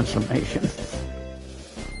anime transformation.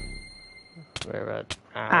 We're at.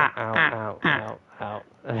 Ow, ow, ow, ow,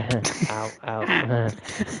 ow, ow.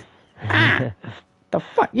 The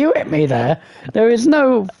fuck? You hit me there? There is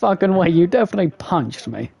no fucking way. You definitely punched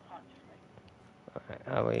me. Alright,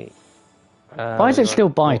 are we? Why is it still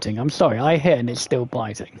biting? I'm sorry, I hit and it's still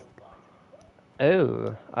biting.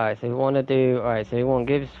 Oh, alright, so we want to do. Alright, so we want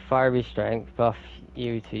gives fiery strength, buff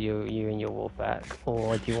you to you and your wolf back.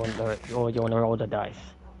 Or do you want to roll the dice?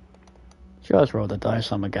 Just roll the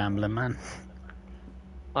dice, I'm a gambling man.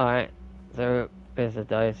 Alright, so here's the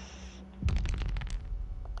dice.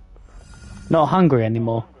 Not hungry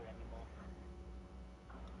anymore.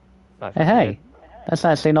 That's Hey, that's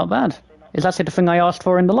actually not bad. It's actually the thing I asked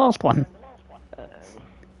for in the last one.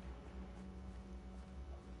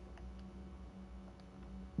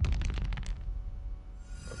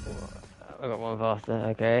 I got one faster,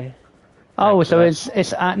 okay. Oh, so it's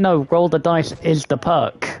no, roll the dice is the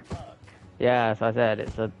perk. Yeah, as I said,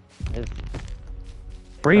 it's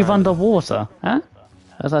Breathe underwater, huh?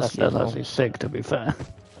 That's useful. actually sick, to be fair.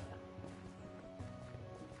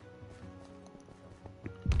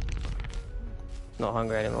 not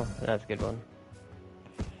hungry anymore. That's a good one.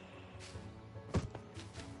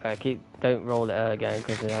 Don't roll it again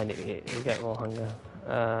because you get more hunger.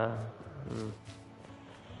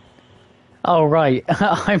 Oh right,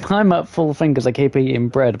 I'm at full fingers. I keep eating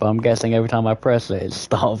bread, but I'm guessing every time I press it, it's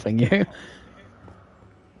starving you.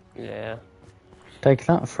 Yeah. Take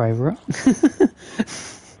that, favourite.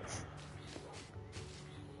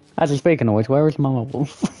 Actually, speaking of which, where is Mama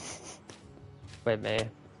Wolf? With me.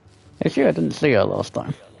 Is she? I didn't see her last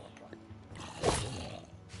time.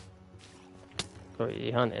 So are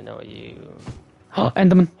you hunting or are you... Oh,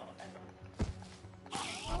 Enderman!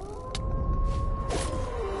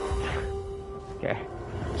 Okay.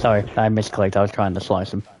 Sorry, I misclicked. I was trying to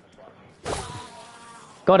slice him.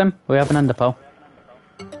 Got him. We have an ender pearl.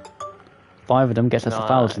 5 of them gets us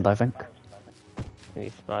 1,000, I think. We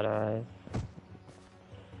need spider eyes.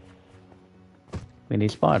 We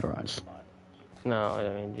need spider eyes. No, I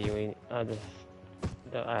don't mean I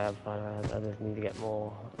have spider eyes. I just need to get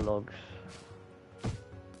more logs.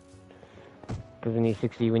 Because we need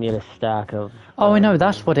 60, we need a stack of... Oh, I know,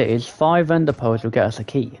 that's what it is. 5 ender pearls will get us a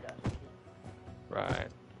key. Right.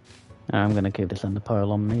 I'm gonna keep this ender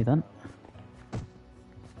pearl on me then.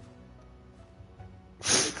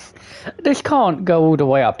 This can't go all the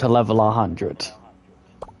way up to level 100.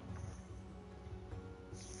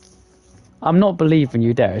 I'm not believing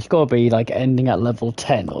you there. It's gotta be like ending at level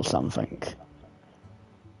 10 or something.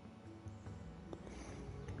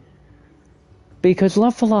 Because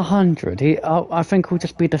level 100, I think will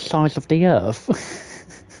just be the size of the Earth.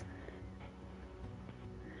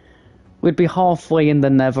 We'd be halfway in the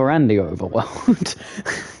Nether and the Overworld.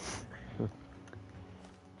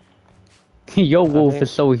 Your wolf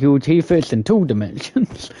is so huge, he fits in 2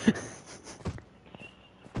 dimensions.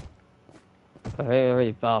 I think we're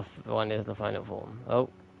really buff. One is the final form. Oh.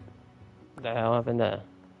 What the hell happened there?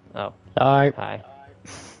 Oh. Hi.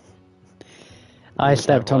 I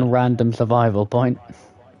stepped on a random survival point.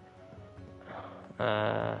 We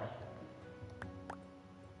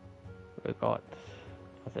got...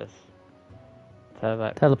 What's this?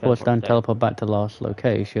 Teleport stone, teleport back to last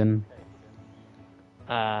location.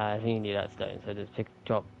 I think you need that stone, so just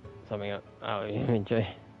drop something up out of your inventory.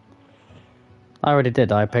 I already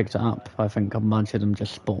did, I picked it up. I think a bunch of them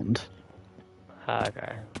just spawned.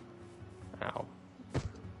 Okay. Ow.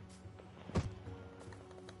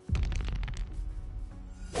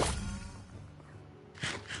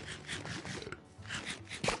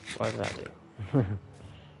 What does that do?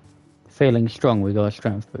 Feeling strong, we got a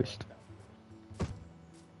strength boost.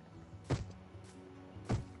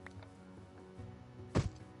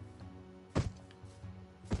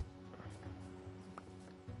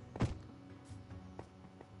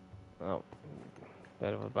 Oh,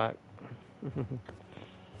 bit of a back.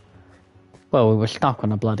 Well, we were stuck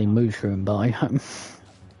on a bloody mushroom biome.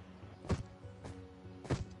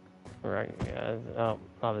 Right, yeah. Oh,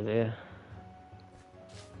 I was here.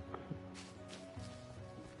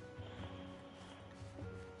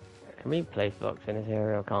 Can we place blocks in this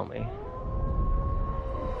area or can't we?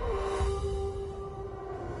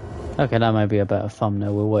 Okay, that might be a better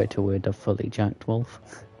thumbnail. We'll wait till we're the fully jacked wolf.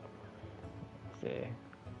 Let's see.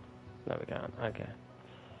 No, we can't. Okay.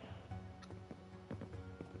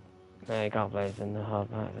 No, you can't place in the hub.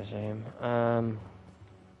 That's a shame.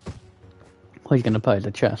 What are you gonna put in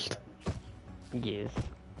the chest? Yes.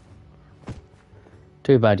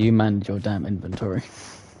 Too bad you manage your damn inventory.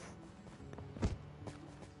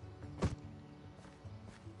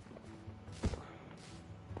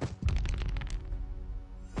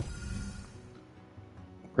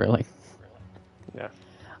 Really? Yeah.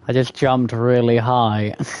 I just jumped really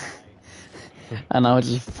high. And I was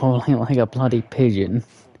just falling like a bloody pigeon.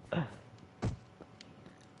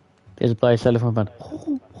 Just by telephone band.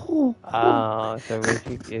 Ah, so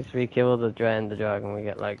if we kill the dragon, we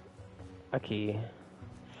get like a key.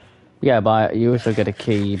 Yeah, but you also get a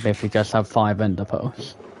key if you just have 5 ender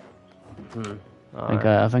pearls. Alright.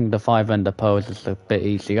 I think the 5 ender pearls is a bit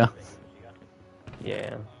easier.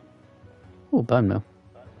 Yeah. Oh, bone meal.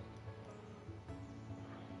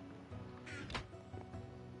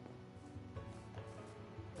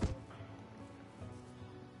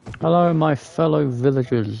 Hello, my fellow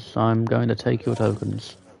villagers. I'm going to take your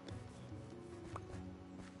tokens.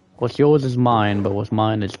 What's yours is mine, but what's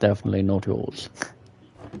mine is definitely not yours.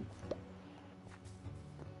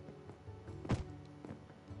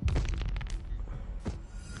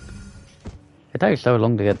 It takes so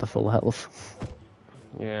long to get the full health.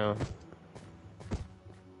 Yeah.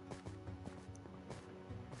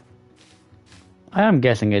 I am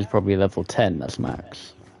guessing it's probably level 10 that's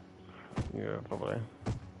max. Yeah, probably.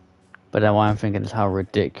 But then what I'm thinking is how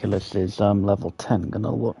ridiculous is level 10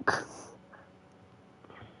 gonna look.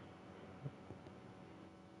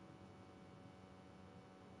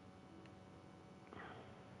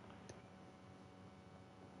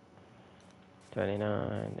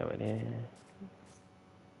 $29, no it is.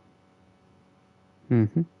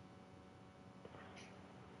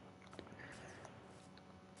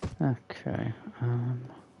 Okay,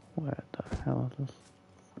 where the hell is this?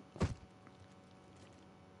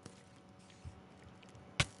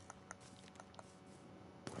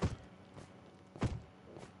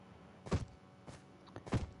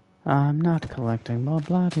 I'm not collecting more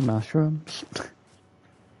bloody mushrooms.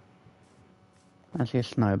 I see a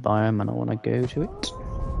snow biome and I want to go to it.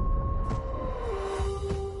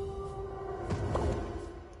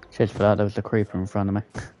 Cheers for that, there was a creeper in front of me.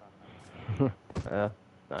 Nice.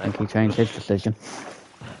 I think he changed his decision.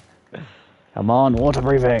 Come on, water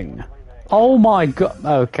breathing! Oh my god,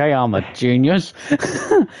 okay, I'm a genius.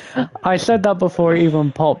 I said that before it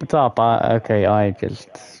even popped up.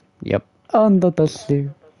 Yep. Under the sea.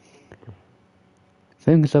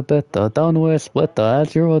 Things are better, down west weather,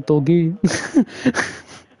 as you're a doggy.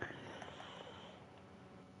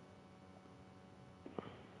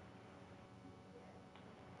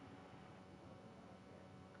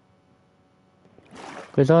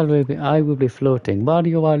 Because I will be floating while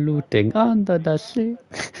you are looting under the sea.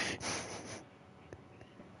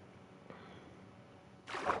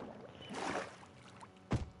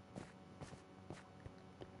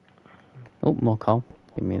 Oh, more coal.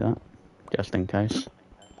 Give me that. Just in case.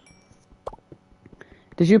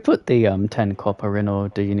 Did you put the 10 copper in, or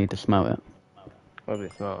do you need to smelt it? Probably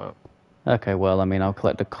smart. Okay, well, I mean, I'll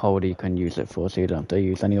collect the coal that you can use it for, so you don't have to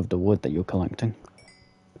use any of the wood that you're collecting.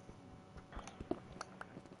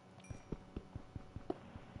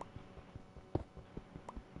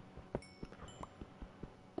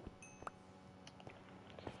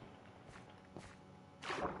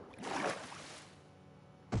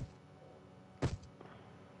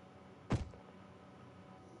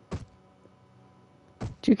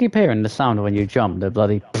 Do you keep hearing the sound when you jump, the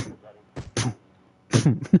bloody...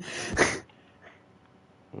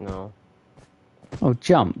 No. Oh,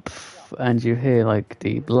 jump, and you hear, like,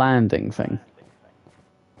 the landing thing.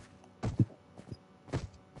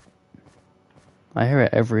 I hear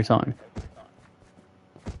it every time.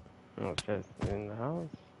 Oh, it's just in the house.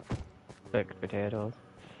 Baked potatoes.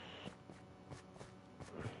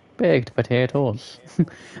 Baked potatoes.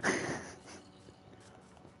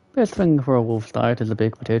 Best thing for a wolf's diet is a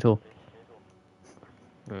baked potato.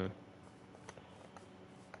 Hmm.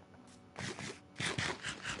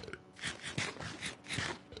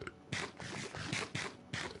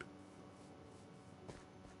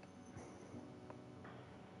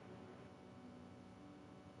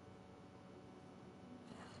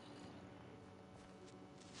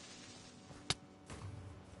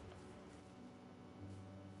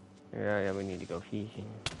 Yeah, we need to go fishing.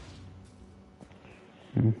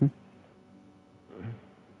 Mm-hmm.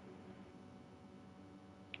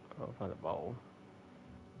 I'll find a bowl.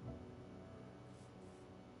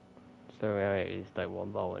 So it's like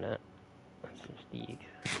one bowl in it. And some steaks.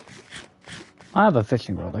 I have a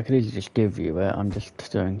fishing rod. I could easily just give you it. I'm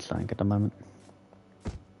just doing something at the moment.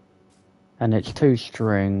 And it's 2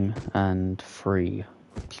 string and 3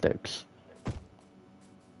 sticks.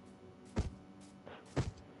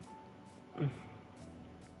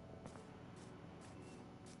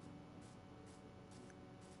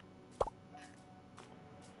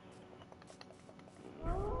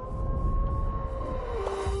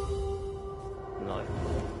 Nice.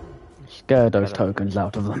 Scare those tokens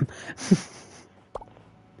out of them.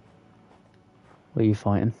 What are you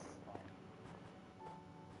fighting?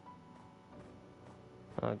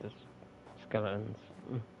 Oh, just skeletons.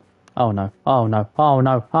 Oh no, oh no, oh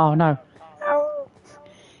no, oh no. No,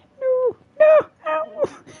 no, no, no.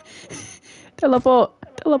 Teleport,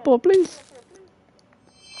 teleport, please.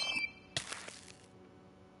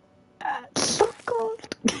 So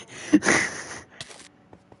cold.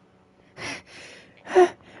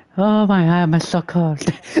 Oh my god, I'm so cold.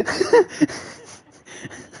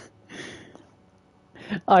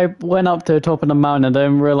 I went up to the top of the mountain and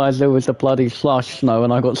then realised there was a bloody slush snow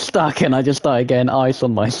and I got stuck and I just started getting ice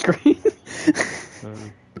on my screen.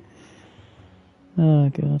 Oh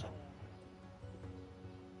god.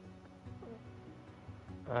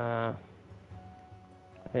 I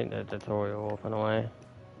think the tutorial off and away.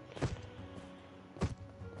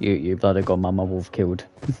 You bloody got Mama Wolf killed.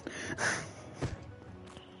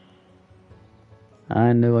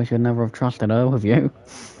 I knew I should never have trusted her with you.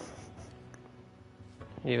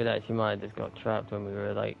 Either that she might have just got trapped when we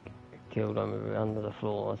were like killed when we were under the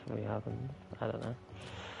floor. That's what happened. I don't know.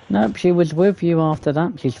 Nope, she was with you after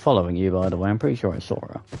that. She's following you, by the way. I'm pretty sure I saw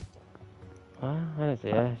her. I don't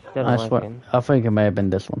see her. She's still I on my swear, skin. I think it may have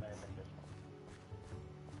been this one.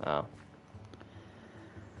 Oh.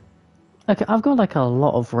 Okay, I've got like a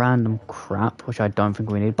lot of random crap, which I don't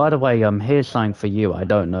think we need. By the way, here's something for you. I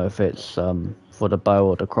don't know if it's for the bow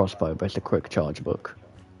or the crossbow, but it's a quick charge book.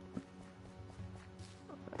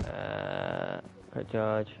 Quick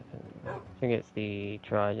charge. I think it's the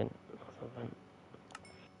Trident or something.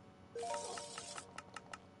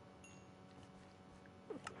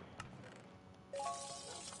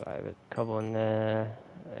 Got a couple in there.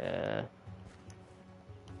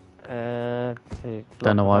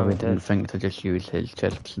 Don't know why we didn't think to just use his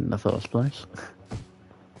chips in the first place.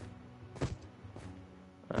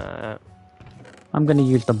 I'm gonna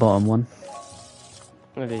use the bottom one.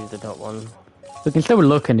 I'm gonna use the top one. We can still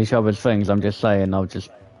look in each other's things, I'm just saying I'll just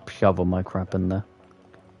shovel my crap in there.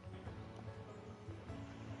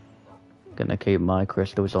 Gonna keep my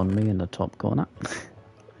crystals on me in the top corner.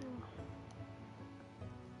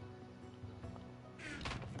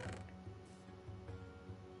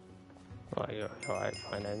 Alright,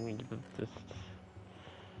 fine, I need to just...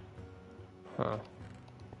 Huh.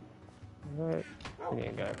 Right, there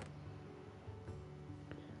you go.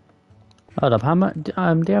 Hold up, how much, do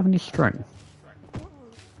you have any string?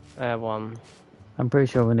 I have one. I'm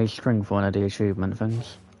pretty sure we need string for one of the achievement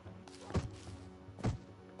things.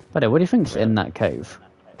 But what do you think's in that cave?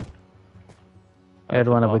 The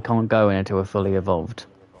one that we can't go in until we're fully evolved.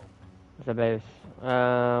 It's a base.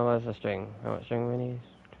 Where's the string? How much string we need?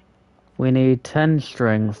 We need 10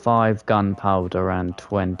 string, 5 gunpowder, and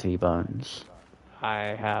 20 bones.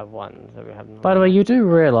 I have one, so we have... By the way, you do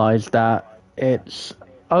realise that it's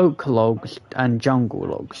oak logs and jungle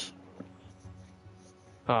logs.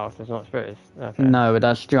 Oh, so it's not spruce? Okay. No,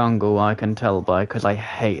 that's jungle, I can tell by, because I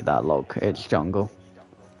hate that log. It's jungle.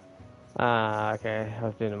 Ah, okay. I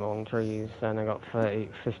was doing them on trees, and I got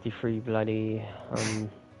 53 bloody,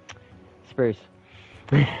 spruce.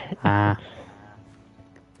 Ah.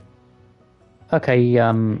 Okay,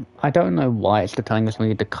 I don't know why it's telling us we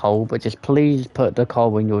need the coal, but just please put the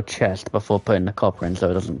coal in your chest before putting the copper in so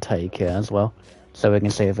it doesn't take it as well. So we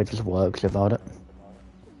can see if it just works without it.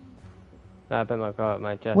 I put my coal at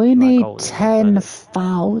my chest. We need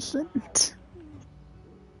 10,000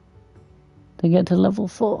 to get to level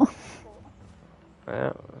 4.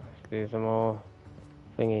 Yeah, let's do some more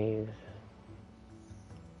thingies.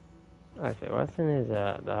 Actually, what's in his,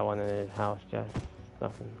 that one in his house chest?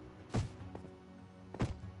 Nothing.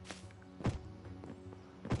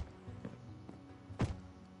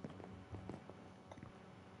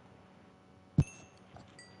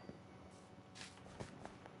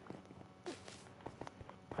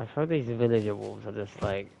 thought these villager wolves are just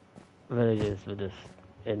like villagers with just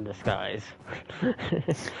in disguise.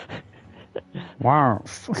 Wow.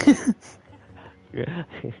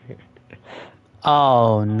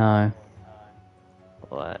 Oh no.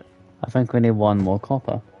 What? I think we need one more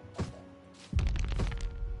copper.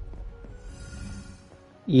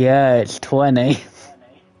 Yeah, it's 20.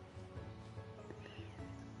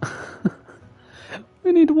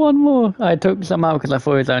 We need one more. I took some out because I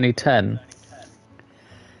thought it was only 10.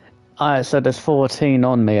 Alright, so there's 14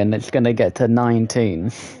 on me and it's gonna get to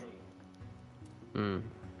 19.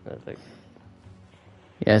 That's like...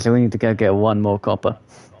 Yeah, so we need to go get one more copper.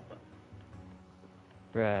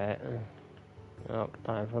 Right. Oh,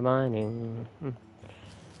 time for mining.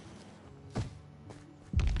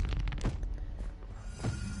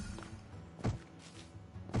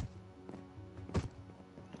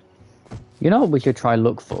 You know what we should try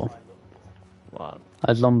look for? What?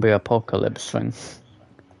 A zombie apocalypse thing.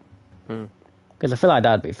 Because I feel like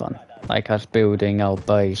that'd be fun. Like us building our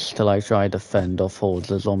base to like try to fend off hordes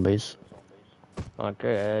of zombies. I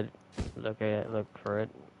could look for it.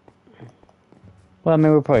 Well, I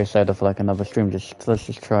mean, we'll probably save it for like another stream. Let's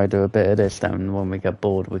just try do a bit of this, then when we get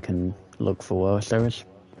bored we can look for what else there is.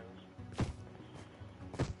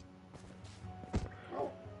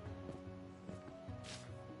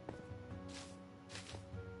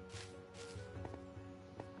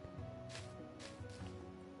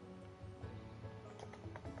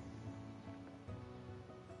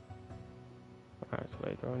 Alright, so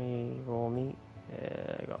wait, do I need raw meat?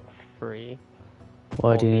 Yeah, I got 3.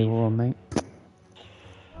 Why do you need beef. more, mate?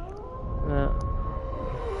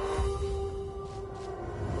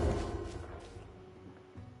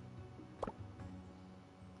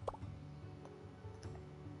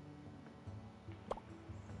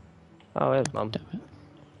 Oh, there's Mum. Damn it.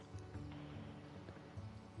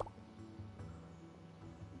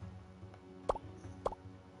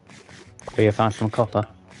 Oh, you found some copper.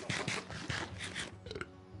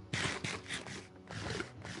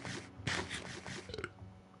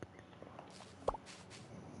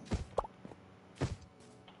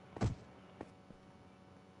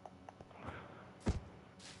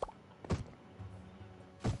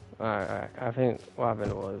 Alright. I think what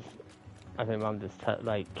happened was, I think Mum just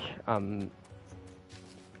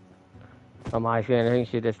on my screen, I think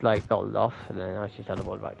she just like got lost and then now she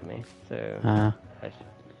teleported back to me. So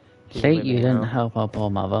she's See, with you me didn't now. help our poor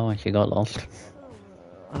mother when she got lost.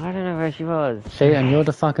 I don't know where she was. See, and you're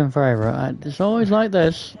the fucking favourite. It's always like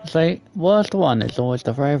this. See, worst one is always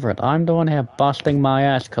the favourite. I'm the one here busting my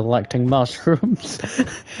ass collecting mushrooms.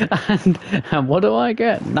 and what do I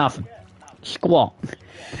get? Nothing. Squat.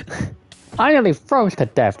 I nearly froze to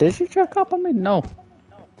death. Did you check up on me? No.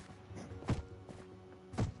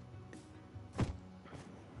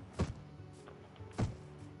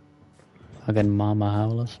 Fucking mama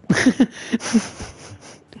howlers.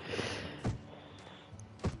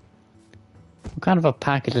 What kind of a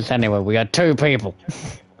pack is this anyway? We got 2 people.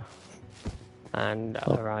 And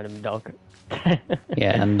a random dog.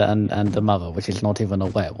 Yeah, and the mother, which is not even a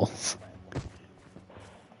werewolf.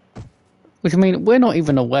 Which I mean, we're not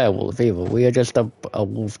even a werewolf either. We are just a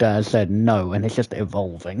wolf that has said no, and it's just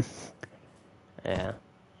evolving. Yeah.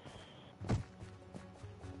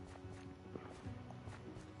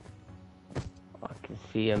 I can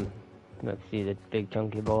see him. I can see the big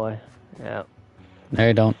chunky boy. Yeah. No,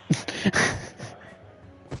 you don't.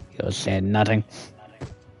 You're saying nothing.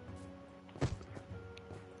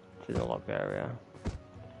 It's in the locked area.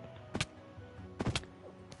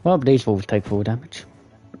 Well, but these wolves take full damage.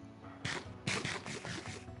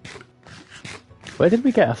 Where did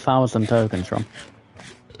we get 1,000 tokens from?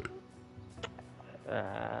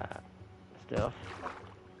 Stuff.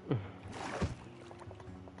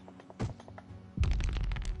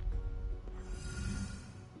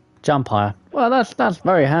 Jump higher. Well, that's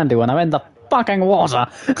very handy when I'm in the fucking water.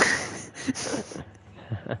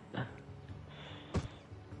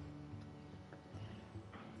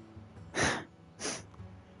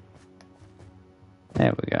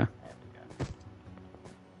 There we go.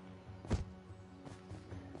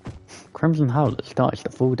 Crimson Howler starts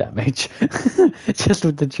the full damage. Just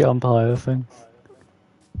with the jump higher thing.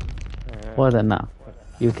 What is it now?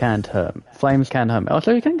 You can't hurt me. Flames can't hurt me.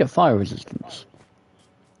 Also, you can get fire resistance.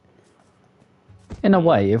 In a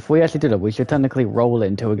way, if we actually do that, we should technically roll it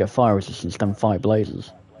until we get fire resistance, then fight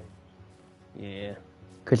blazes. Yeah.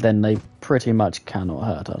 Because then they pretty much cannot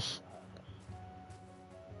hurt us.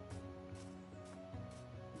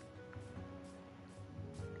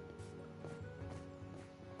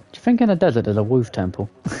 Do you think in a desert there's a wolf temple?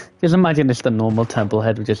 Just imagine it's the normal temple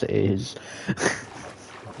head, which just is.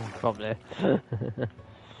 Probably.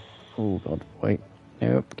 Oh god, wait.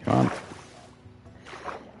 Nope, come on.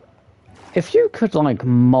 If you could, like,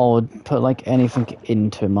 put, like, anything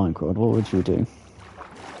into Minecraft, what would you do?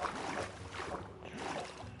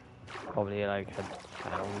 Probably like a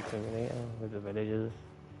town simulator with the villages.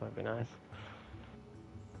 Might be nice.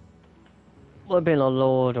 Would be a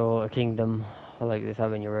lord or a kingdom. I like just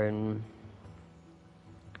having your own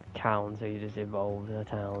town, so you just evolve the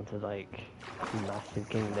town to like massive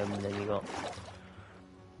kingdom, and then you got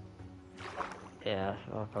yeah, that's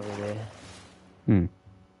what I'll probably do. Hmm.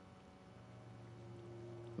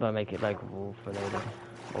 But make it like wolf related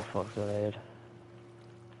or fox related.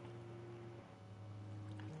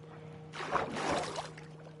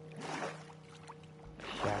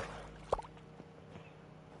 Shap.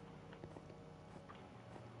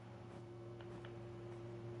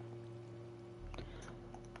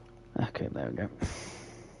 Okay, there we go.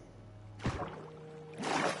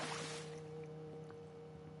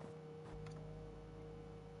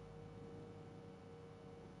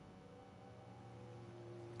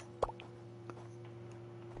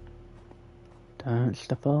 Don't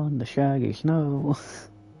step on the shaggy snow.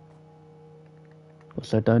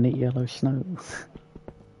 Also, don't eat yellow snow.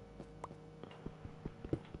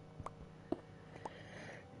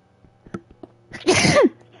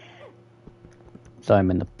 So I'm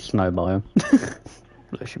in the snow biome.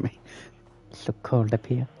 Bless me. It's so cold up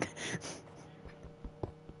here.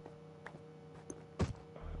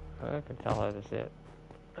 I can tell how this it.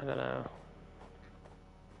 I don't know.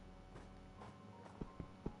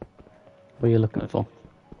 What are you looking for?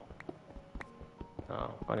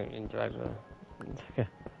 Oh, I didn't interact with her.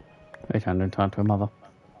 We're trying to talk to her mother.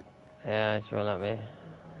 Yeah, she won't let me.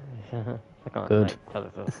 I can't Good. like, tell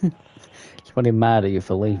her stuff. She's probably mad at you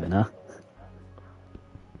for leaving her.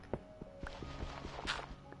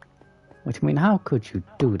 Which, I mean, how could you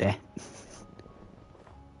do that?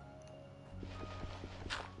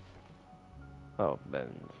 Oh,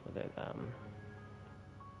 bones with it.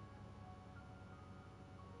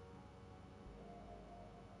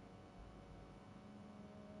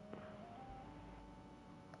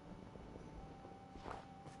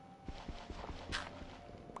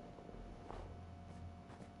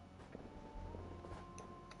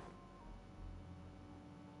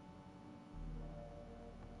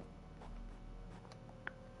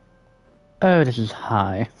 Oh, this is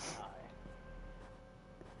high.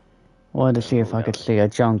 Wanted to see if I could see a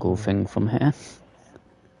jungle thing from here.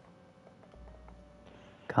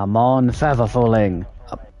 Come on, feather falling.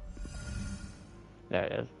 Up. There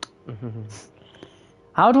it is.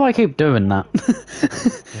 How do I keep doing that?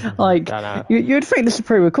 Like, Don't know. you'd think this is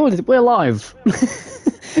pre-recorded. We're live.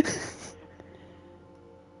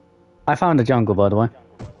 I found a jungle, by the way.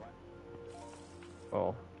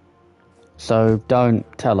 Oh. So don't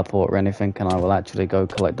teleport or anything, and I will actually go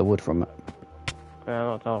collect the wood from it. Yeah, I'm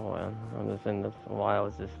not teleporting. I'm just in this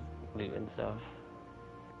wilds, just looting stuff.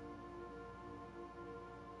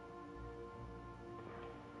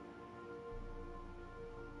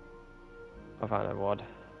 I found a wad.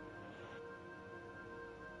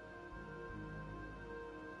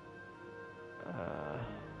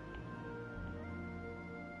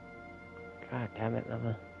 God damn it,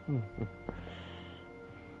 Lover.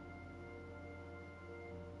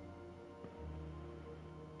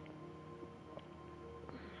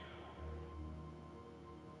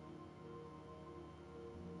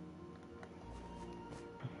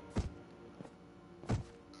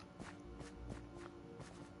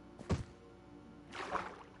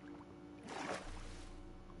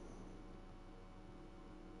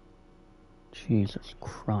 Jesus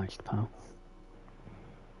Christ, pal.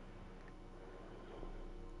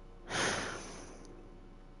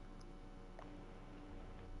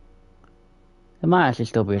 It might actually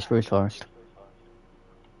still be a spruce forest.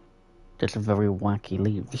 Just very wacky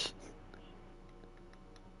leaves.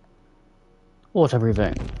 Water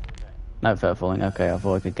breathing. No fair falling. Okay, I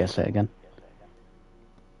thought I could guess it again.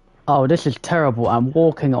 Oh, this is terrible. I'm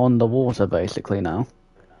walking on the water basically now.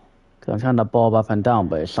 Cause I'm trying to bob up and down,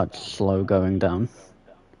 but it's such slow going down.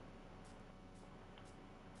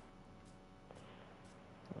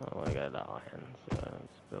 I want to get that iron, so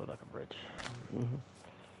let's build like a bridge. Do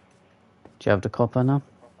you have the copper now?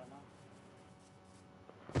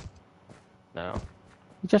 No.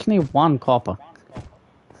 You just need one copper.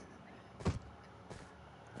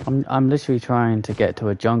 I'm literally trying to get to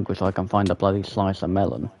a jungle so I can find a bloody slice of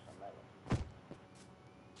melon.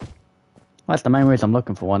 That's the main reason I'm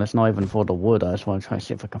looking for one. It's not even for the wood. I just want to try to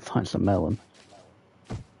see if I can find some melon.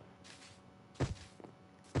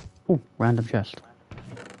 Oh, random chest.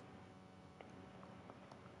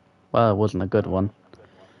 Well, it wasn't a good one.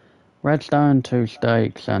 Redstone, 2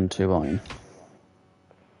 steaks, and 2 iron.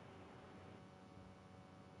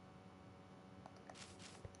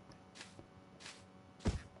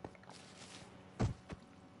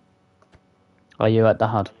 Are you at the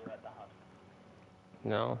hut?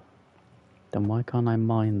 No. Then why can't I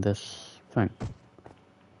mine this thing?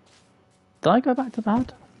 Did I go back to the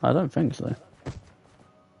hut? I don't think so.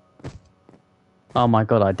 Oh my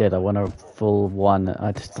god, I did. I went a full one.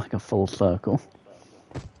 I just like a full circle.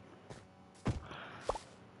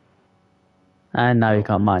 And now you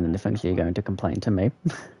can't mine anything, so you're going to complain to me.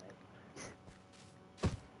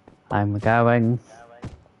 I'm going.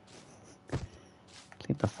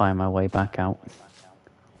 Need to find my way back out.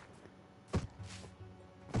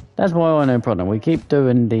 That's my only problem. We keep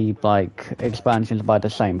doing the, like, expansions by the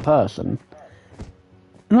same person.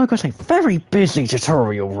 And like I say, very busy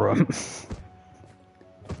tutorial room.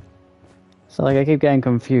 So, like, I keep getting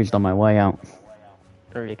confused on my way out.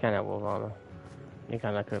 Or you can have wolf armor. You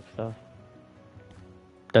can equip stuff.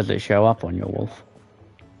 Does it show up on your wolf?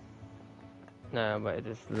 No, but it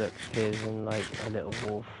just looks appears in like a little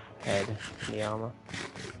wolf head in the armor.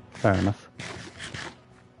 Fair enough.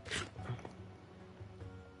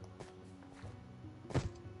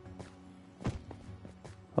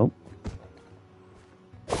 Oh.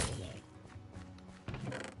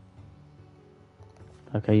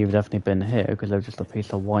 Okay, you've definitely been here because there's just a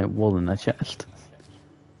piece of white wool in the chest.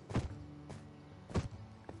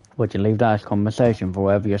 Would you leave that as conversation for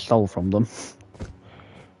wherever you stole from them?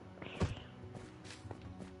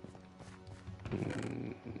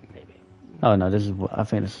 Maybe. Oh no, this is. I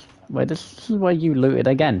think this. Wait, this is where you looted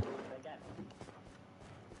again.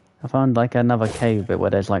 I found like another cave bit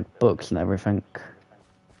where there's like books and everything.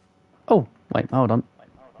 Oh, wait, hold on.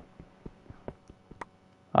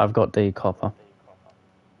 I've got the copper.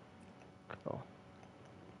 Cool.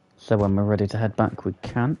 So when we're ready to head back, we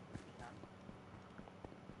can.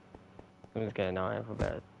 I'm just getting an eye for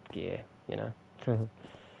better gear, you know.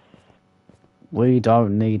 We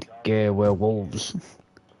don't need gear, we're wolves.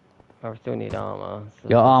 I still need armor. So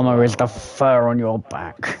Your armor is the fur on your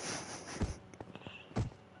back.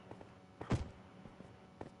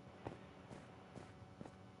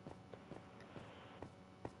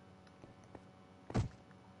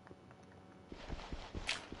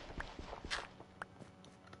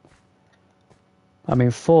 I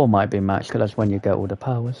mean, 4 might be matched, because that's when you get all the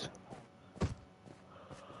powers.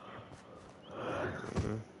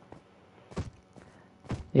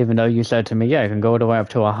 Even though you said to me, yeah, you can go all the way up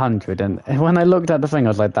to 100, and when I looked at the thing, I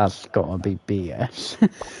was like, that's gotta be BS.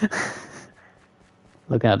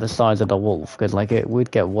 Looking at the size of the wolf, because like it would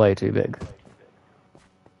get way too big.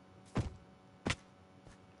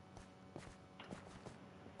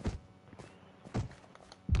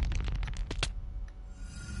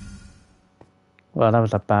 Well, that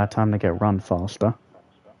was a bad time to get run faster.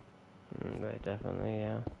 Definitely,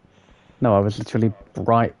 yeah. No, I was literally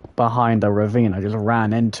right behind a ravine. I just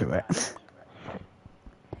ran into it.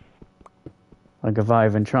 Like if I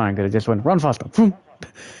even tried, could have just went, run faster.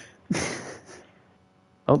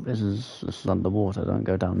 Oh, this is underwater. Don't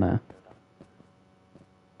go down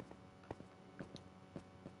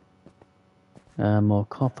there. More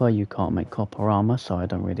copper. You can't make copper armor, so I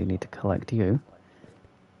don't really need to collect you.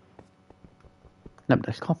 Nope,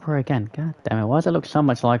 there's copper again. God damn it. Why does it look so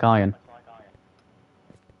much like iron?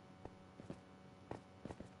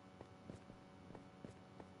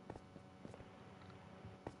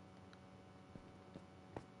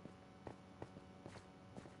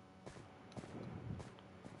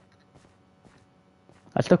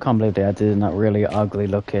 I still can't believe they added in that really ugly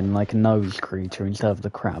looking, like, nose creature instead of the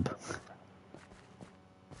crab.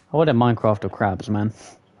 I wanted Minecraft with crabs, man.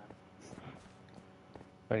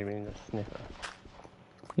 What do you mean, the sniffer?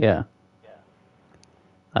 Yeah.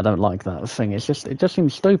 I don't like that thing. It just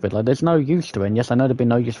seems stupid. Like, there's no use to it. And yes, I know there'd be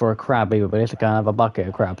no use for a crab either, but it's kind of have a bucket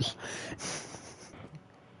of crabs.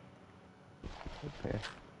 Okay.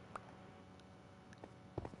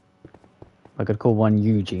 I could call one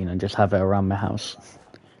Eugene and just have it around my house.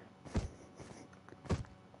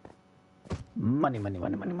 Money, money,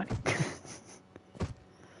 money, money, money.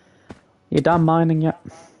 You done mining yet?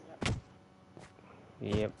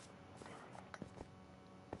 Yep.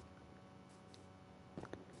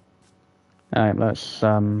 Alright, let's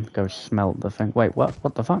go smelt the thing. Wait, what?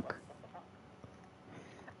 What the fuck?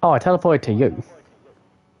 Oh, I teleported to you.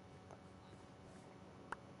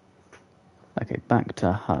 Okay, back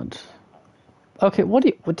to HUD. Okay, what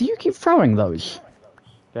do you keep throwing those?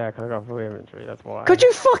 Yeah, because I got full inventory, that's why. Could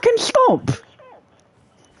you fucking stop?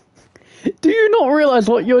 Do you not realise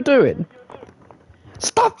what you're doing?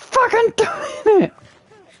 Stop fucking doing it!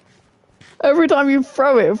 Every time you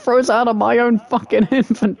throw it, it throws it out of my own fucking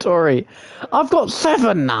inventory. I've got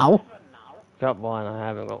 7 now. Got one, I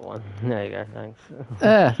haven't got one. There you go, thanks.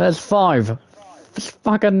 There, there's 5. Just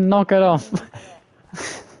fucking knock it off.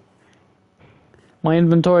 My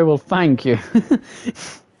inventory will thank you.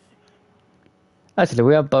 Actually,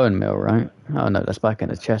 we have bone meal, right? Oh no, that's back in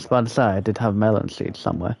the chest. But I'd say I did have melon seeds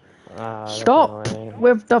somewhere. That's Stop annoying.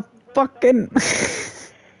 with the fucking...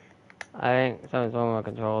 I think something's wrong with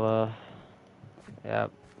my controller.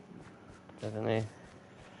 Yep, definitely.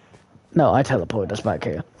 No, I teleported us back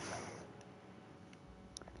here.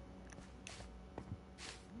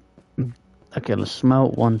 Okay, let's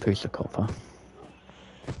smelt 1 piece of copper.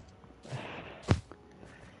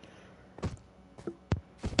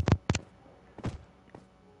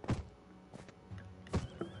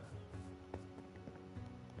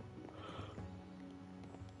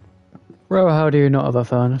 Bro, how do you not have a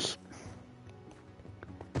furnace?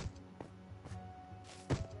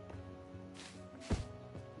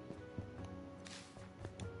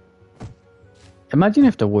 Imagine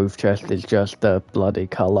if the wolf chest is just a bloody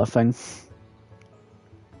colour thing.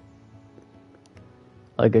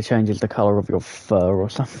 Like it changes the colour of your fur or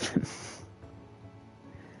something.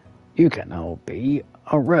 You can now be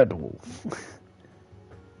a red wolf.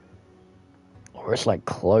 Or it's like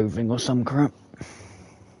clothing or some crap.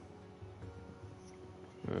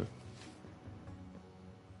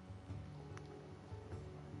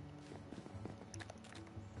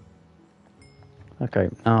 Okay,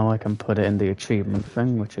 now I can put it in the achievement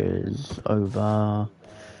thing, which is over...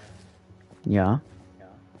 Yeah.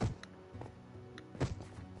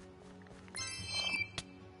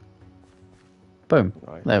 Boom.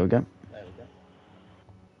 Nice. There we go.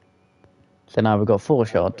 So now we've got 4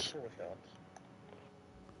 shots.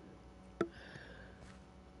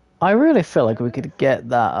 I really feel like we could get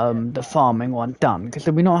that the farming one done, because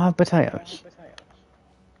did we not have potatoes?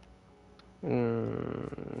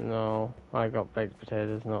 No, I got baked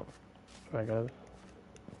potatoes, not regulars.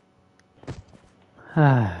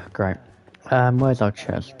 Ah, great. Where's our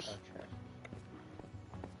chests?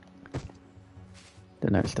 The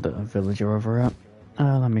next to the villager over at.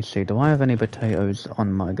 Let me see, do I have any potatoes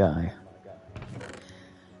on my guy?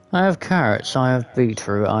 I have carrots, I have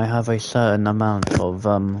beetroot, I have a certain amount of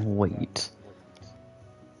wheat.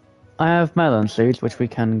 I have melon seeds, which we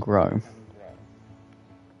can grow.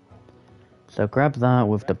 So grab that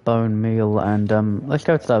with the bone meal and let's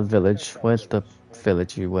go to that village. Where's the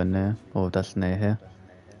village you were near? Or that's near here.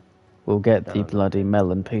 We'll get the bloody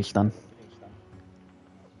melon piece done.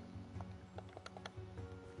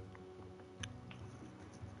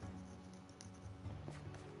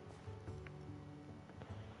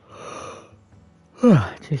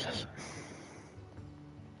 Jesus.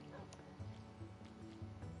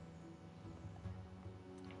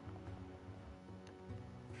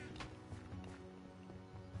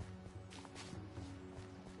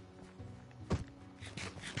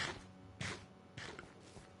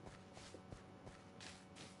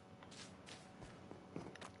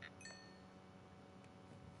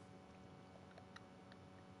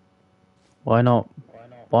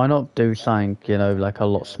 Why not do something, you know, like a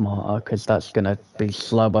lot smarter, because that's gonna be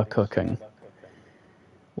slower cooking.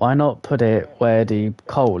 Why not put it where the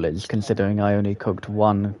coal is, considering I only cooked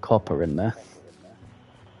 1 copper in there?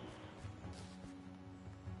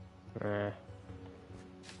 Eh.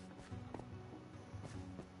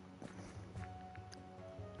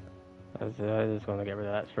 I just want to get rid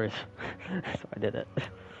of that spruce, so I did it.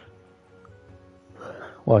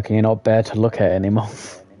 Why can you not bear to look at it anymore?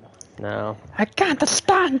 No. I can't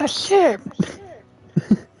stand the ship!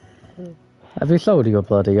 Have you sold your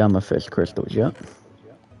bloody amethyst crystals yet?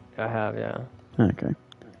 I have, yeah. Okay.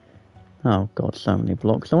 Oh god, so many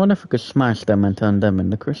blocks. I wonder if we could smash them and turn them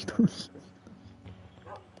into crystals.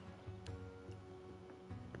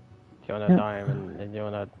 Do you want a diamond? Do you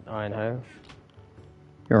want an iron hoe?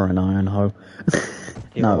 You're an iron hoe.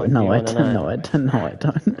 No, I don't. No, I don't. No, I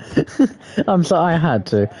don't. I'm sorry, I had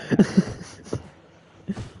to.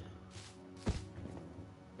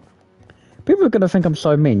 People are gonna think I'm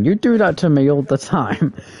so mean. You do that to me all the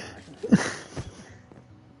time.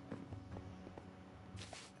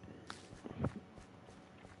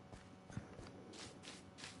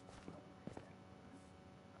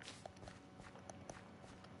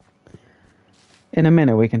 In a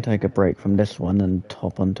minute, we can take a break from this one and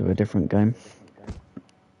hop onto a different game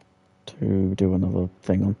to do another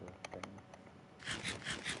thing on.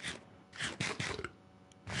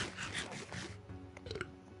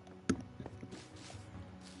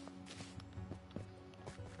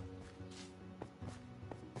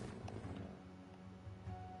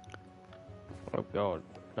 Oh god.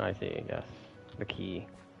 I see, I guess. The key.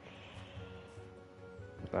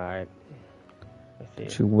 Right. I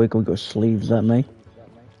see. You wiggle your sleeves at me.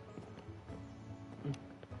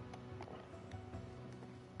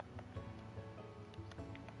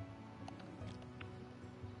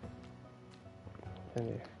 Let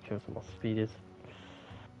me kill some more speeders.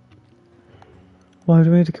 Why do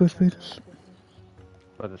we need to kill speeders?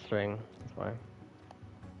 For the string, that's why.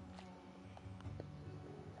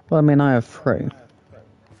 Well, I mean, I have 3.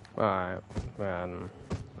 Alright, I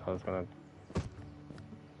was gonna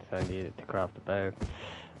send you to craft a bow.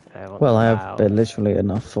 Well, I have literally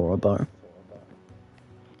enough for a bow.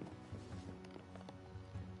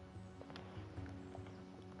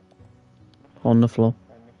 On the floor.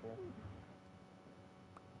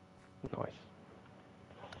 Nice.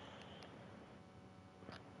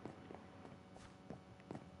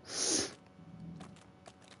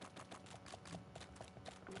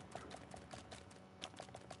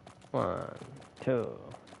 One, 2,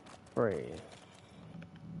 3.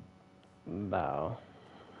 Bow.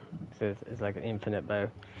 So it's like an infinite bow.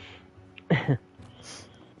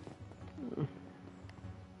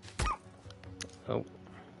 Oh.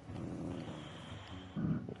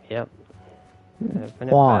 Yep.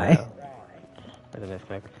 Infinite Why? bow. Wait a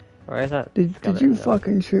minute. Where is that? Did you skeleton go?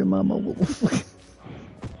 fucking shoot Mama Wolf?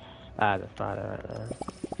 Ah, the spider right there.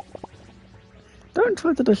 Don't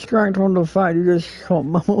try to distract her on the fact you just shot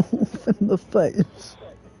Mama Wolf in the face.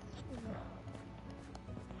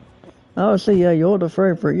 Oh, see, yeah, you're the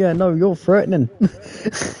favourite. Yeah, no, you're threatening.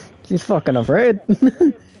 She's fucking afraid.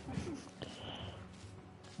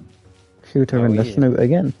 Shoot her in the snoot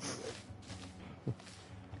again.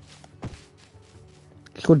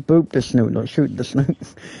 It's called boop the snoot, not shoot the snoot.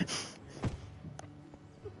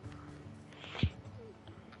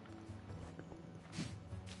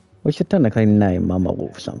 We should technically name Mama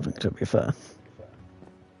Wolf something, to be fair.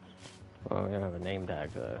 Oh, we don't have a name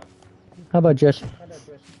tag though. How about Jess?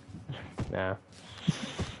 Nah.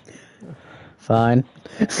 Fine.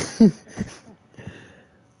 It's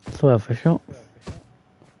worth a shot.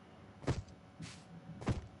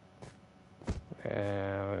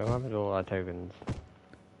 What happened to all our tokens?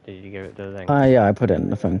 Did you give it to the thing? Yeah, I put it in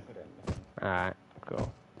the thing. Alright,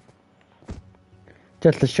 cool.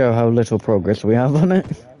 Just to show how little progress we have on it.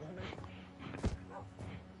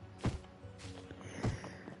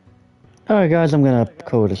 Alright guys, I'm gonna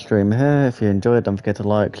call the stream here. If you enjoyed, don't forget to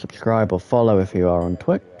like, subscribe or follow if you are on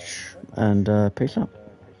Twitch. And peace out.